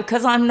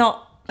 because I'm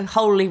not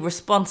wholly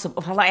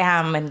responsible. Well, I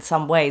am in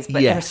some ways,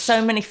 but there are Yes.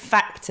 so many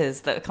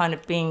factors that are kind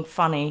of being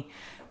funny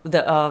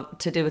that are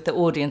to do with the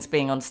audience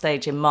being on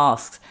stage in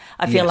masks.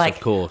 I feel Yes, like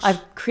of course.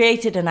 I've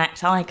created an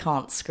act I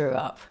can't screw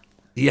up.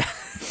 Yeah,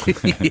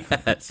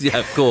 yes, yeah,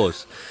 of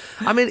course.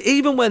 I mean,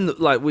 even when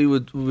like we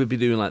would be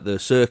doing like the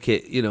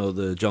circuit, you know,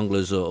 the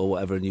jonglers or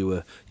whatever, and you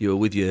were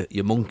with your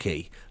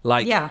monkey.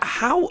 Like, Yeah.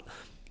 how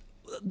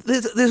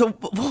there's a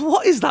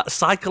what is that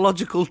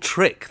psychological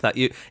trick that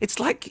you? It's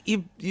like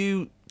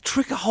you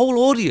trick a whole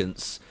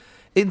audience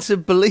into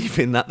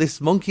believing that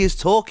this monkey is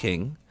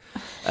talking.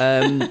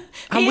 And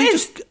He we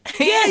is. just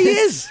He yeah, he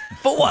is.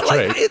 But what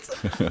like Trick.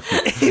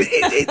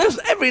 it just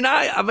every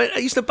night. I mean,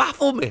 it used to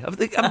baffle me. But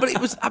it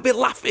was I've been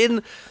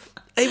laughing.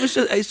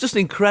 It's just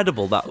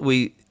incredible that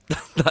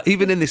that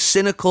even in this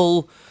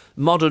cynical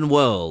modern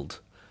world,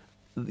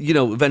 you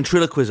know,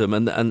 ventriloquism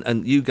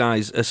and you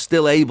guys are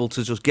still able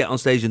to just get on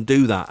stage and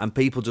do that, and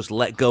people just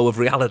let go of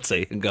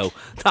reality and go,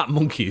 that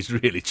monkey is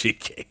really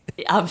cheeky.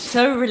 I'm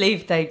so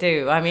relieved they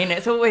do. I mean,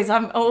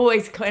 I'm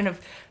always kind of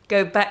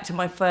go back to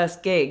my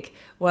first gig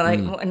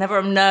when whenever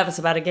I'm nervous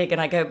about a gig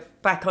and I go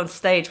back on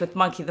stage with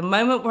Monkey. The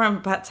moment where I'm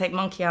about to take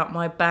Monkey out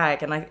my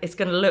bag and it's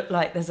going to look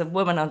like there's a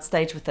woman on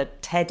stage with a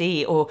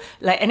teddy, or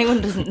like anyone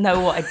who doesn't know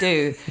what I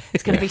do,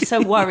 it's going to be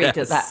so worried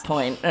at that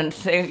point. And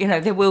so, you know,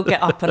 they will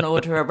get up and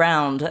order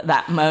around at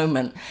that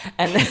moment.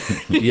 And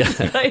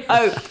I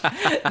hope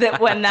that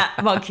when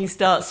that monkey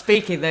starts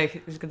speaking,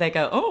 they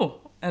go, oh,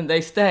 and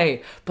they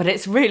stay. But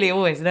it's really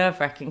always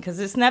nerve-wracking because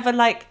it's never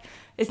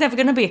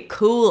going to be a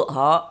cool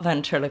art,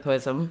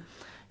 ventriloquism.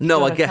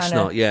 No, I gotta guess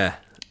kinda- not. Yeah,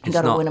 You It's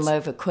got to not. win them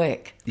over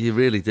quick. You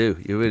really do.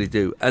 You really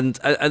do. And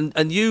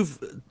you've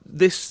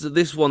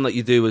this one that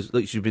you do is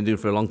that you've been doing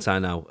for a long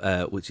time now,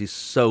 which is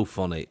so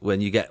funny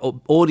when you get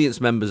audience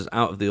members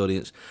out of the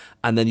audience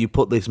and then you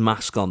put this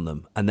mask on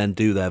them and then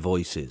do their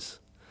voices.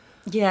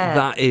 Yeah.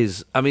 That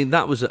is. I mean,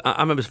 that was.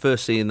 I remember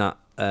first seeing that.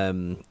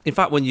 In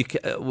fact, when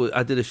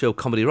I did a show,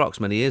 Comedy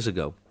Rocks, many years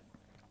ago,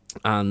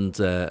 and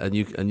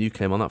you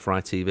came on that for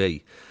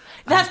ITV.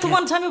 That's the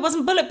one time it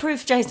wasn't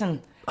bulletproof,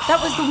 Jason.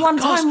 That was the one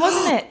time,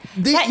 wasn't it?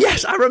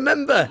 Yes, I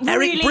remember.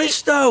 Really- Eric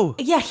Bristow.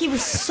 Yeah, he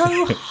was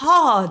so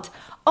hard.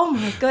 Oh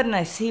my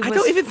goodness, he was. I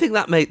don't even think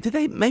that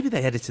maybe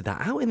they edited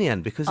that out in the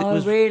end because it Oh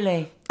was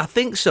really? I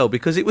think so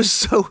because it was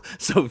so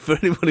for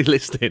anybody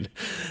listening,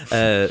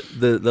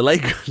 the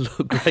late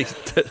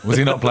great Was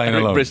he not playing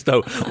Eric alone?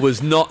 Bristow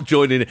was not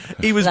joining.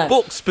 He was No.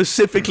 booked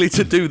specifically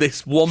to do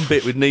this one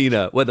bit with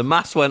Nina where the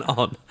mask went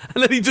on,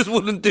 and then he just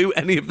wouldn't do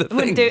any of the things.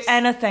 Wouldn't do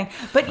anything.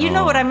 But you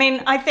know what I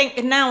mean? I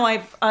think now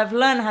I've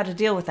learned how to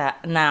deal with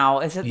that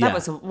now. Yeah. That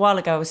was a while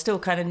ago. I was still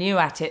kind of new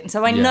at it. And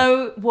so I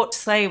know what to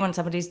say when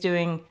somebody's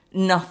doing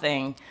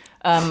nothing.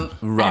 Right.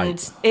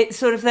 And it's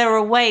sort of, there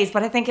are ways,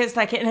 but I think it's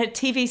like in a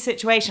TV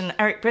situation,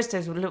 Eric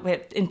Bristow's a little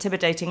bit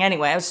intimidating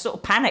anyway. I was sort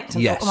of panicked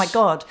and Yes. thought, oh my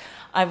God,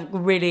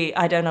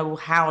 I don't know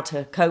how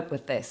to cope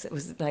with this. It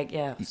was like,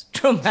 it was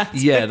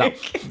traumatic.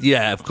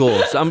 Yeah, of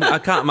course. I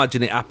can't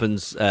imagine it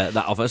happens that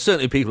often.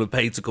 Certainly people have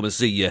paid to come and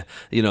see you,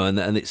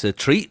 and it's a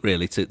treat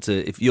really to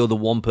if you're the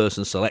one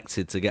person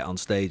selected to get on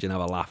stage and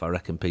have a laugh. I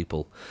reckon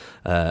people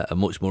are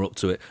much more up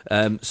to it.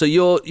 So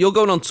you're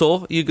going on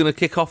tour. You're going to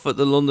kick off at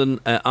the London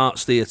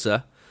Arts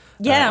Theatre.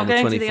 Yeah, on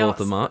I'm the going 24th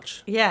of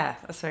March. Yeah,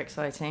 that's very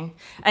exciting.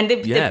 And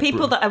the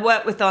people that I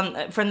work with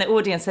from the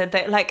audience said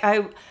that, like,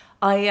 I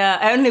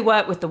only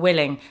work with the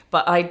willing,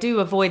 but I do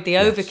avoid the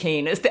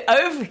overkeen. It's the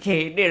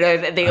overkeen,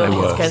 that the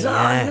audience goes,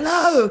 oh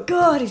no,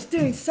 God, he's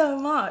doing so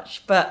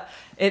much. But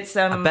it's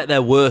I bet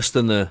they're worse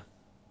than the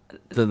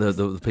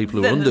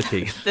people who are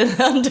underkeen. The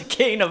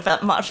underkeen are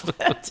that much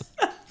better.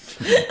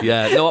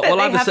 Yeah, no, well,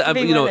 I would say,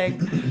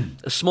 willing.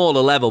 A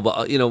smaller level,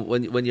 but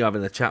when you're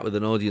having a chat with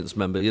an audience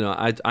member,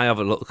 I have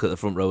a look at the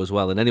front row as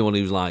well, and anyone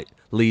who's like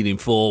leaning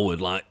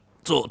forward, like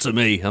talk to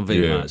me, I'm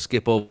thinking, right,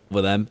 skip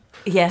over them.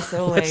 Yes,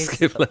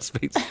 always. Let's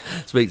speak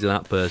to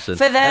that person.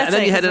 For their and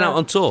then you're heading out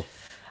on tour.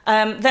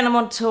 Then I'm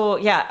on tour.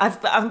 Yeah,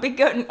 I've been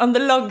going on the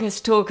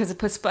longest tour because of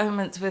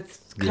postponements with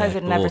COVID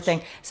and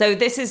everything. So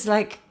this is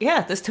like,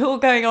 there's tour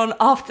going on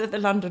after the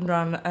London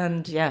run,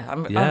 and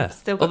I'm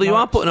still. Although you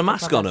are putting a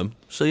mask on them,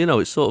 so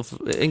it's sort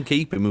of in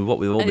keeping with what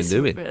we've all been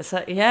doing.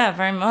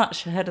 Very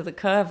much ahead of the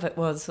curve. It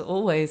was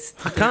always.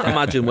 I can't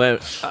imagine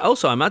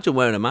I imagine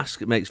wearing a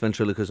mask makes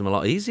ventriloquism a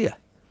lot easier.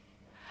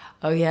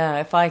 Oh yeah,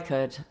 if I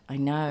could, I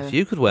know. If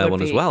you could wear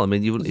one as well, I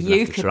mean, you wouldn't even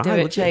have to try. You could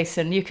do it,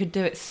 Jason. You could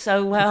do it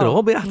so well. We could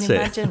all be at Can it. you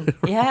imagine?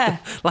 Yeah.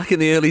 Like in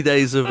the early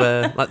days of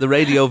like the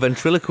radio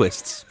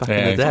ventriloquists back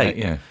in the day.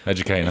 Yeah,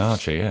 educating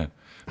Archie. Yeah.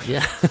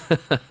 Yeah.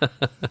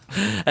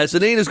 So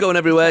Nina's going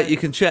everywhere. You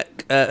can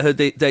check her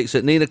dates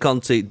at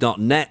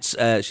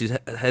ninaconti.net. She's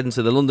heading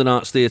to the London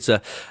Arts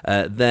Theatre,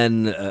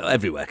 then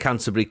everywhere: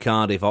 Canterbury,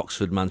 Cardiff,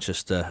 Oxford,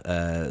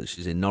 Manchester.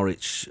 She's in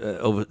Norwich.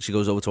 She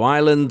goes over to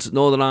Ireland,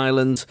 Northern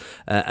Ireland,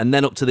 and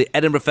then up to the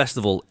Edinburgh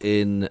Festival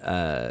in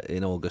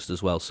August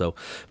as well. So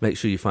make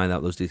sure you find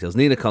out those details.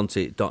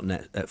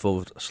 ninaconti.net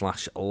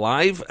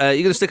 /live. You're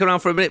going to stick around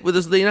for a minute with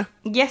us, Nina?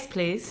 Yes,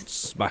 please.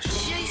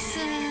 Smash.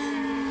 Jason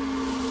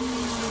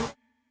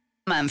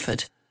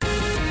Manford.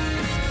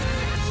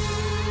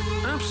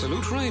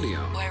 Absolute Radio.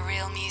 Where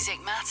real music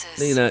matters.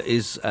 Nina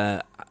is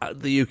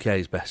the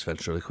UK's best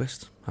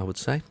ventriloquist, I would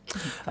say.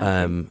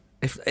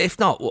 If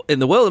not in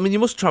the world, I mean, you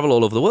must travel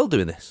all over the world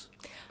doing this.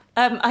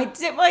 I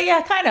did. Well,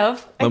 yeah, kind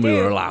of. When we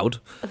were allowed.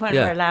 When we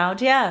were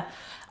allowed, yeah.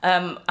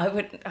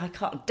 I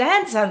can't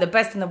dance. I'm the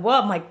best in the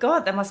world. My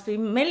God, there must be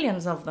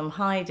millions of them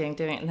hiding,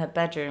 doing it in their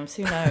bedrooms.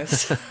 Who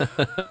knows?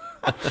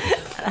 I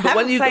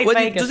haven't played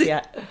Vegas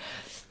yet.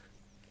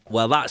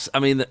 Well,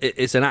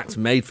 it's an act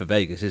made for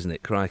Vegas, isn't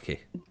it?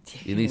 Crikey.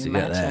 You need to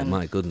get there,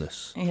 my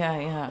goodness.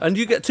 Yeah. And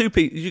you get two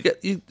people,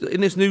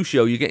 in this new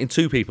show, you're getting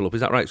two people up,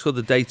 is that right? It's called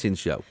The Dating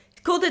Show.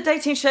 It's called The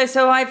Dating Show,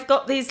 so I've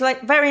got these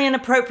like very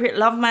inappropriate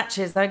love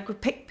matches. I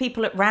pick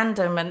people at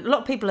random, and a lot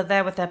of people are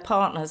there with their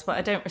partners, but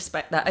I don't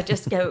respect that. I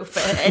just go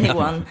for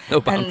anyone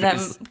and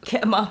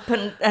get them up,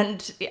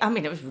 and I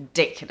mean, it was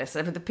ridiculous.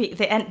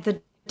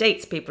 The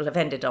dates people have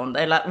ended on,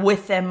 they're like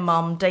with their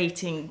mum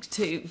dating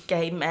two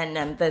gay men,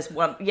 and there's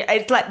one,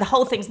 it's like the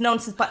whole thing's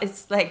nonsense, but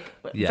it's like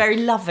very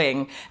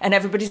loving, and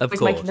everybody's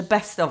always making the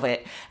best of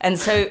it, and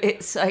so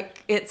it's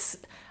like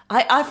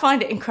I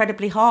find it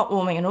incredibly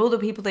heartwarming, and all the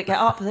people that get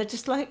up, they're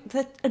just like,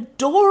 they're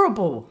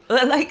adorable.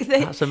 They're like,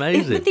 that's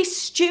amazing. With these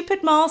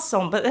stupid masks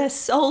on, but their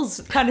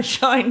souls kind of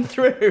shine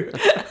through.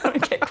 I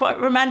get quite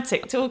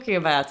romantic talking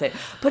about it,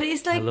 but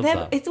it's like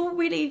it's all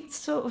really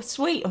sort of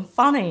sweet and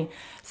funny.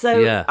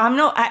 So I'm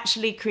not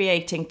actually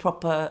creating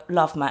proper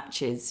love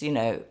matches,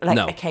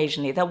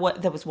 occasionally. There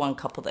was one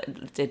couple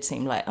that did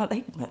seem like,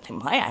 they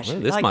might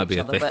actually like each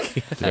other.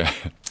 But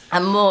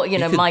I'm more,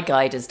 my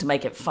guide is to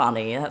make it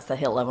funny. That's the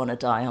hill I want to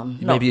die on.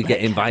 Maybe you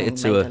get invited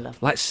to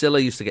like Scylla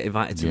used to get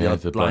invited to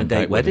the blind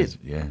date wedding.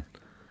 Yeah.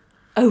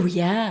 Oh,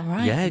 yeah,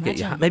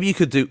 right. Maybe you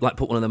could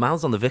put one of the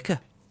mouths on the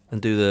vicar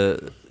and do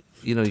the,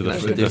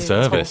 the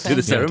service. Do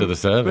the ceremony. To the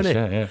service,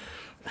 yeah.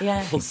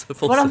 Yeah.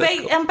 Full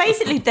I'm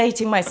basically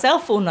dating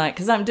myself all night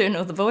because I'm doing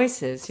all the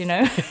voices,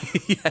 Yeah,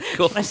 of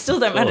course. I still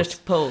don't manage to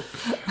pull.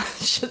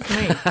 It's just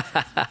me.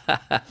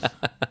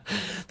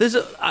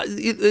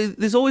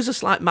 There's always a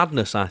slight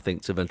madness, I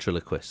think, to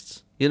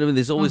ventriloquists.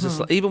 There's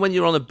always even when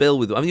you're on a bill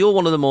with them. I mean, you're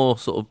one of the more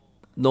sort of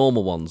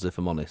normal ones, if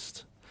I'm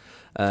honest.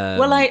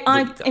 Well,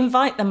 I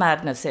invite the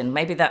madness in.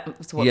 Maybe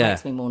that's what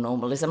makes me more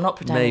normal. Is I'm not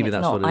pretending Maybe it's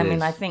that's not. What it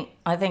is.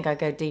 I think I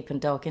go deep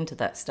and dark into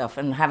that stuff,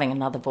 and having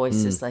another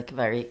voice is like a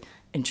very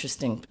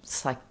interesting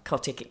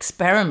psychotic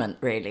experiment,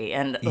 really.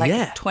 And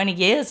 20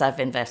 years I've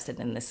invested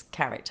in this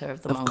character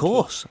of the monkey. Of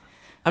course.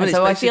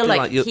 So I feel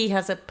like he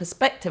has a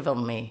perspective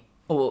on me,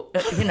 or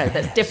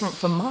that's different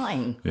from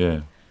mine.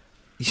 Yeah.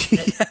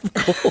 Yeah, of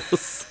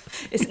course.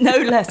 It's no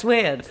less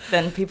weird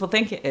than people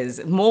think it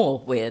is. More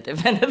weird,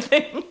 if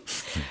anything.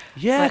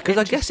 Yeah, because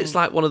I guess it's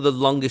like one of the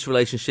longest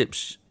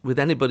relationships with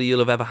anybody you'll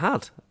have ever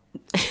had.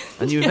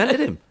 And you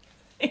invented him.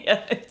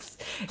 Yes.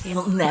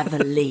 He'll never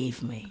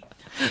leave me.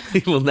 He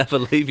will never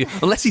leave you.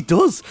 Unless he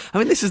does. I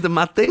mean, this is the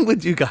mad thing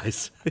with you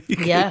guys. He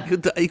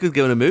could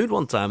go in a mood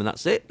one time and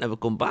that's it. Never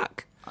come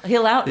back.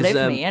 He'll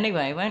outlive me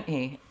anyway, won't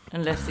he?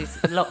 Unless he's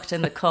locked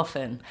in the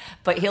coffin.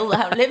 But he'll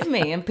outlive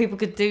me and people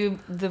could do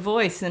the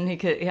voice and he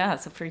could... Yeah,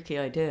 it's a freaky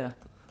idea.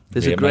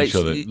 There's a great... Make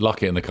sure that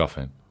lock it in the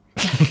coffin.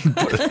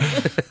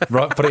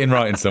 Put it in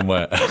writing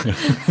somewhere.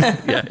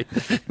 Yeah,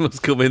 he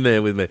must come in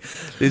there with me.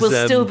 We'll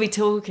still be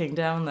talking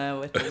down there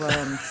with the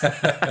worms.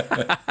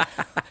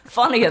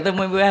 Funnier than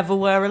when we ever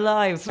were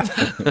alive.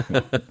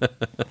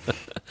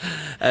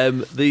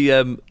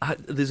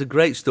 There's a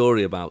great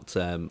story about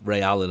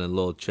Ray Allen and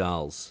Lord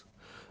Charles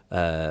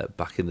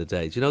back in the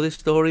day. Do you know this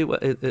story?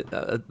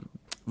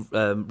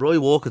 Roy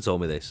Walker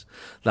told me this,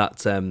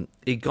 that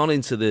he'd gone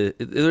into they're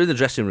in the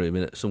dressing room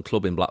in some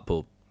club in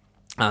Blackpool,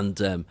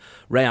 and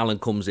Ray Allen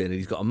comes in and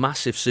he's got a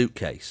massive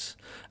suitcase,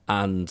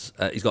 and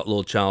he's got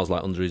Lord Charles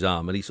like under his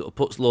arm, and he sort of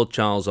puts Lord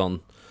Charles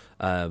on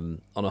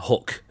a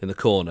hook in the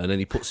corner, and then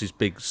he puts his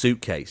big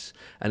suitcase,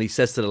 and he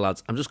says to the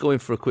lads, "I'm just going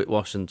for a quick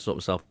wash and sort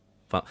myself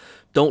out.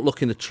 Don't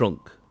look in the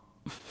trunk."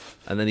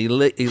 And then he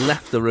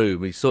left the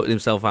room. He sorted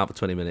himself out for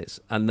 20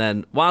 minutes, and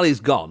then while he's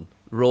gone,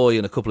 Roy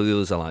and a couple of the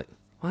others are like,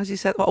 "Why has he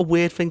said? What a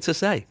weird thing to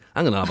say.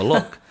 I'm going to have a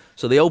look."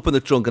 So they open the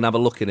trunk and have a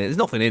look in it. There's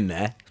nothing in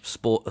there,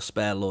 a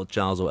spare Lord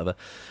Charles or whatever.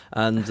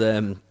 And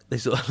they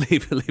sort of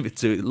leave it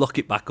to it, lock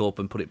it back up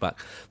and put it back.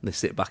 And they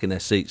sit back in their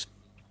seats.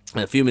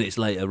 And a few minutes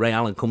later, Ray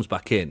Allen comes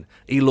back in.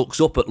 He looks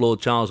up at Lord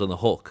Charles on the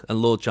hook,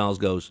 and Lord Charles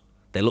goes,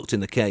 "They looked in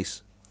the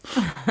case."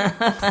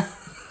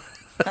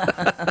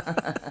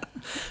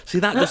 See,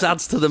 that just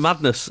adds to the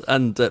madness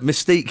and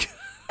mystique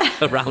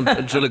around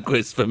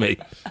ventriloquists for me.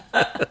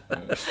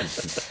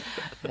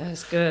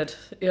 That's good.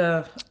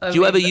 Yeah. Do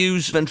you ever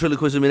use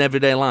ventriloquism in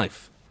everyday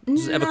life?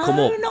 Does it ever come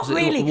up? Not Is it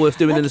really. Worth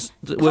doing in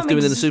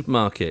the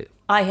supermarket?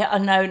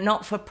 No,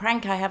 not for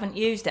prank. I haven't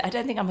used it. I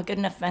don't think I'm a good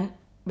enough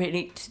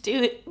really to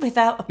do it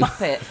without a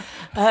puppet.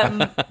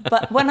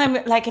 But when I'm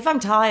if I'm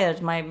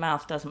tired, my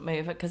mouth doesn't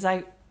move because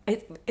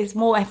it's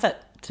more effort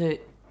to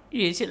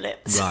use your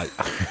lips. Right.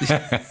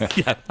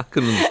 Yeah, I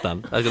can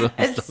understand.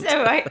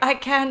 So I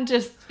can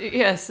just,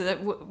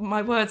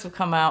 my words will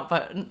come out,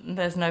 but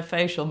there's no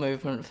facial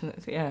movement.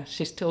 Yeah,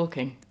 she's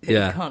talking.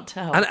 Yeah. You can't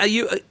tell. And are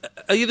you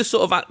the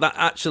sort of that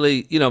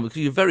actually, because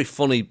you're very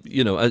funny,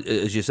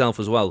 as yourself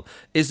as well.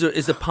 Is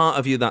there part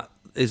of you that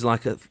is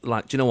do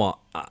you know what?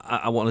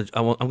 I'm going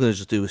to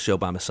just do a show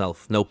by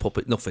myself. No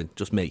puppet, nothing,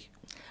 just me.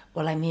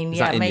 Well, I mean,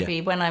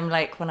 maybe when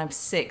I'm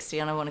 60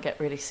 and I want to get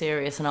really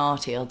serious and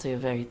arty, I'll do a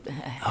very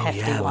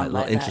hefty one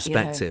like that.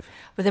 Introspective.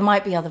 But there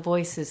might be other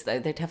voices, though.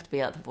 They'd have to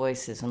be other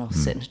voices, and I'll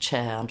sit in a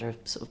chair under a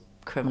sort of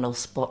criminal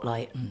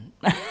spotlight. And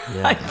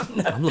I don't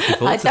know. I'm looking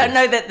forward to I don't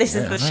know that this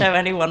is the show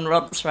anyone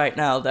wants right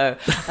now, though.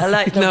 I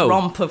like the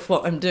romp of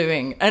what I'm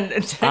doing, and I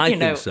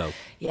think so.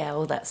 Yeah,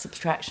 all that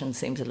subtraction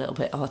seems a little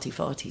bit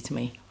arty-farty to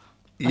me.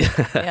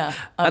 Yeah.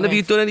 And have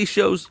you done any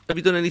shows? Have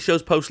you done any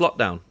shows post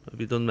lockdown? Have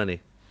you done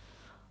many?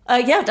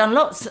 Yeah, I've done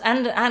lots,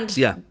 and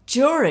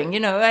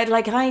during, I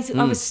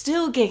was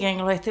still gigging,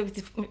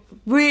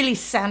 really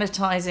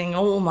sanitizing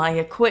all my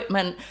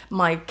equipment.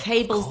 My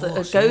cables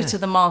that go to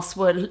the masts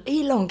were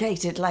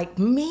elongated, like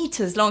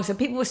meters long. So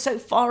people were so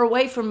far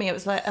away from me. It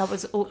was like I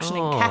was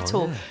auctioning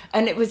cattle,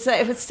 and it was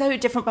so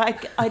different.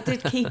 But I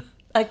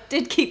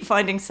did keep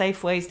finding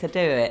safe ways to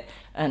do it,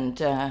 and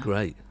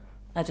great.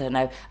 I don't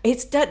know.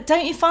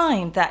 Don't you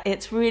find that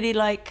it's really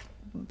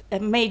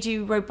it made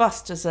you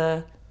robust as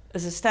a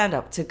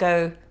stand-up to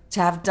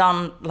have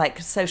done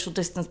social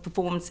distance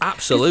performance?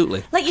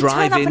 Absolutely. You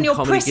turn up and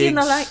you're prissy and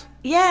they're like,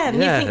 and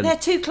you think they're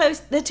too close,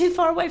 they're too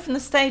far away from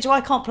the stage. Oh,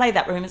 I can't play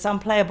that room, it's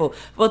unplayable.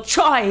 Well,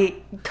 try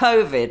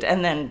COVID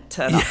and then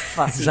turn up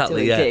fussy to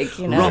a gig.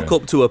 Rock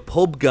up to a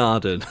pub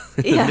garden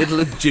in the middle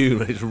of June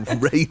when it's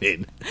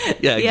raining.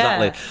 Yeah,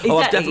 exactly. Oh,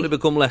 I've definitely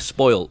become less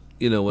spoilt,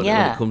 when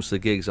it comes to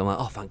gigs. I'm like,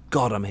 oh, thank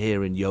God I'm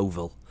here in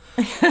Yeovil.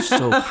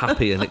 So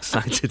happy and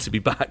excited to be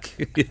back.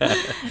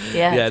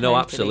 No,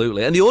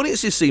 absolutely. And the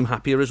audiences seem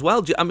happier as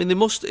well. I mean, they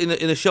must in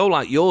a show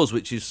like yours,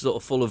 which is sort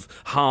of full of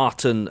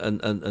heart and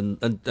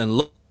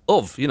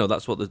love.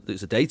 That's what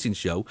it's a dating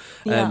show.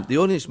 The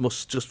audience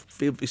must just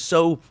be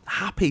so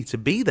happy to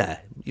be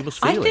there. You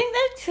must feel it. I think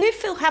they do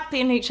feel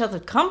happy in each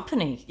other's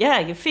company. Yeah,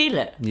 you feel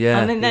it. Yeah,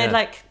 I mean,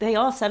 they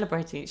are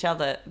celebrating each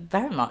other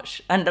very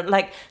much. And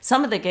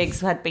some of the gigs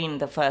had been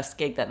the first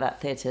gig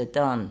that theatre had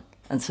done.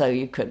 And so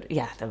you could, the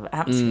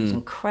atmosphere was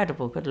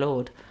incredible, good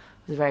Lord.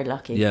 I was very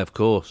lucky. Yeah, of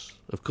course.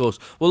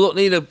 Well, look,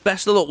 Nina,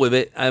 best of luck with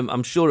it.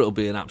 I'm sure it'll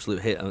be an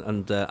absolute hit.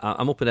 And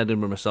I'm up in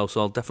Edinburgh myself,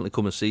 so I'll definitely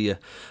come and see you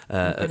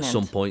at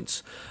some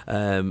point.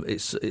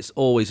 It's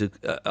always,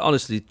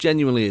 honestly,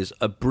 genuinely is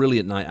a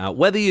brilliant night out.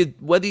 Whether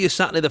you're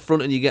sat near the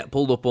front and you get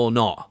pulled up or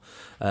not,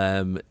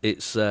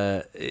 if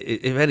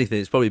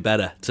anything, it's probably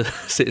better to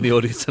sit in the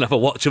audience and have a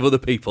watch of other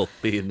people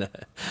being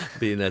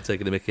there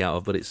taking the mickey out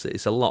of. But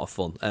it's a lot of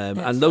fun.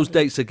 And those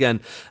dates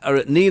again are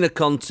at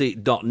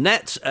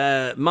ninaconti.net.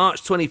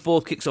 March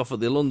 24th kicks off at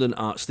the London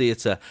Arts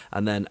Theatre,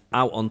 and then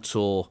out on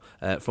tour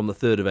from the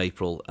 3rd of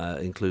April,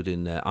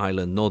 including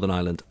Ireland, Northern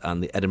Ireland,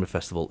 and the Edinburgh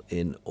Festival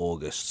in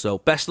August. So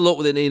best of luck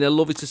with it, Nina.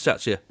 Lovely to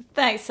chat to you.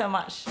 Thanks so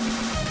much.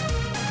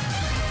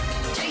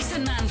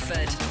 Jason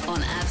Manford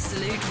on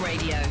Absolute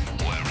Radio.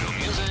 Where real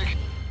music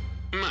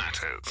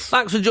matters.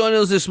 Thanks for joining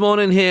us this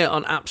morning here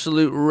on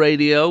Absolute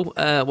Radio.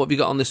 What have you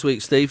got on this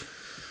week, Steve?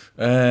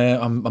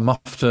 I'm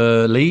off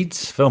to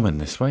Leeds filming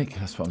this week.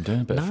 That's what I'm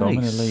doing. A bit of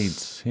filming in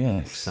Leeds.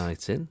 Yes.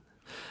 Exciting.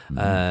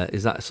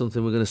 Is that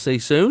something we're going to see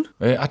soon?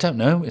 I don't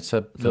know. It's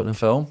a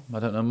film. I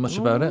don't know much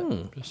about it.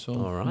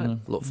 All right.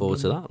 Look forward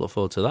to that.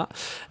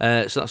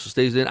 So that's what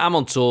Steve's doing. I'm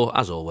on tour,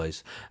 as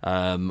always.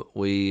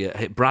 We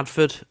hit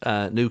Bradford,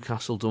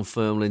 Newcastle,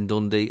 Dunfermline,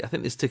 Dundee. I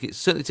think there's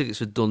certainly tickets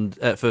for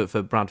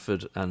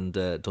Bradford and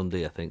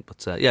Dundee, I think.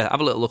 But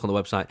have a little look on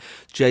the website,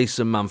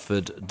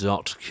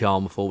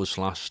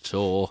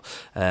 jasonmanford.com/tour.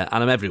 And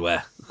I'm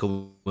everywhere.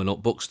 Coming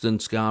up, Buxton,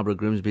 Scarborough,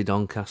 Grimsby,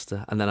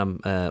 Doncaster, and then I'm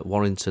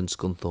Warrington,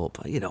 Scunthorpe.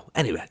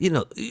 Anywhere.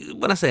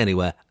 When I say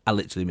anywhere, I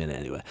literally mean it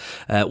anywhere.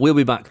 We'll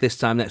be back this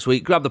time next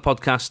week. Grab the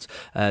podcast,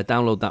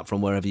 download that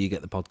from wherever you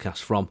get the podcast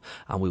from,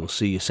 and we will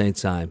see you same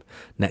time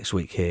next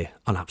week here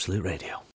on Absolute Radio.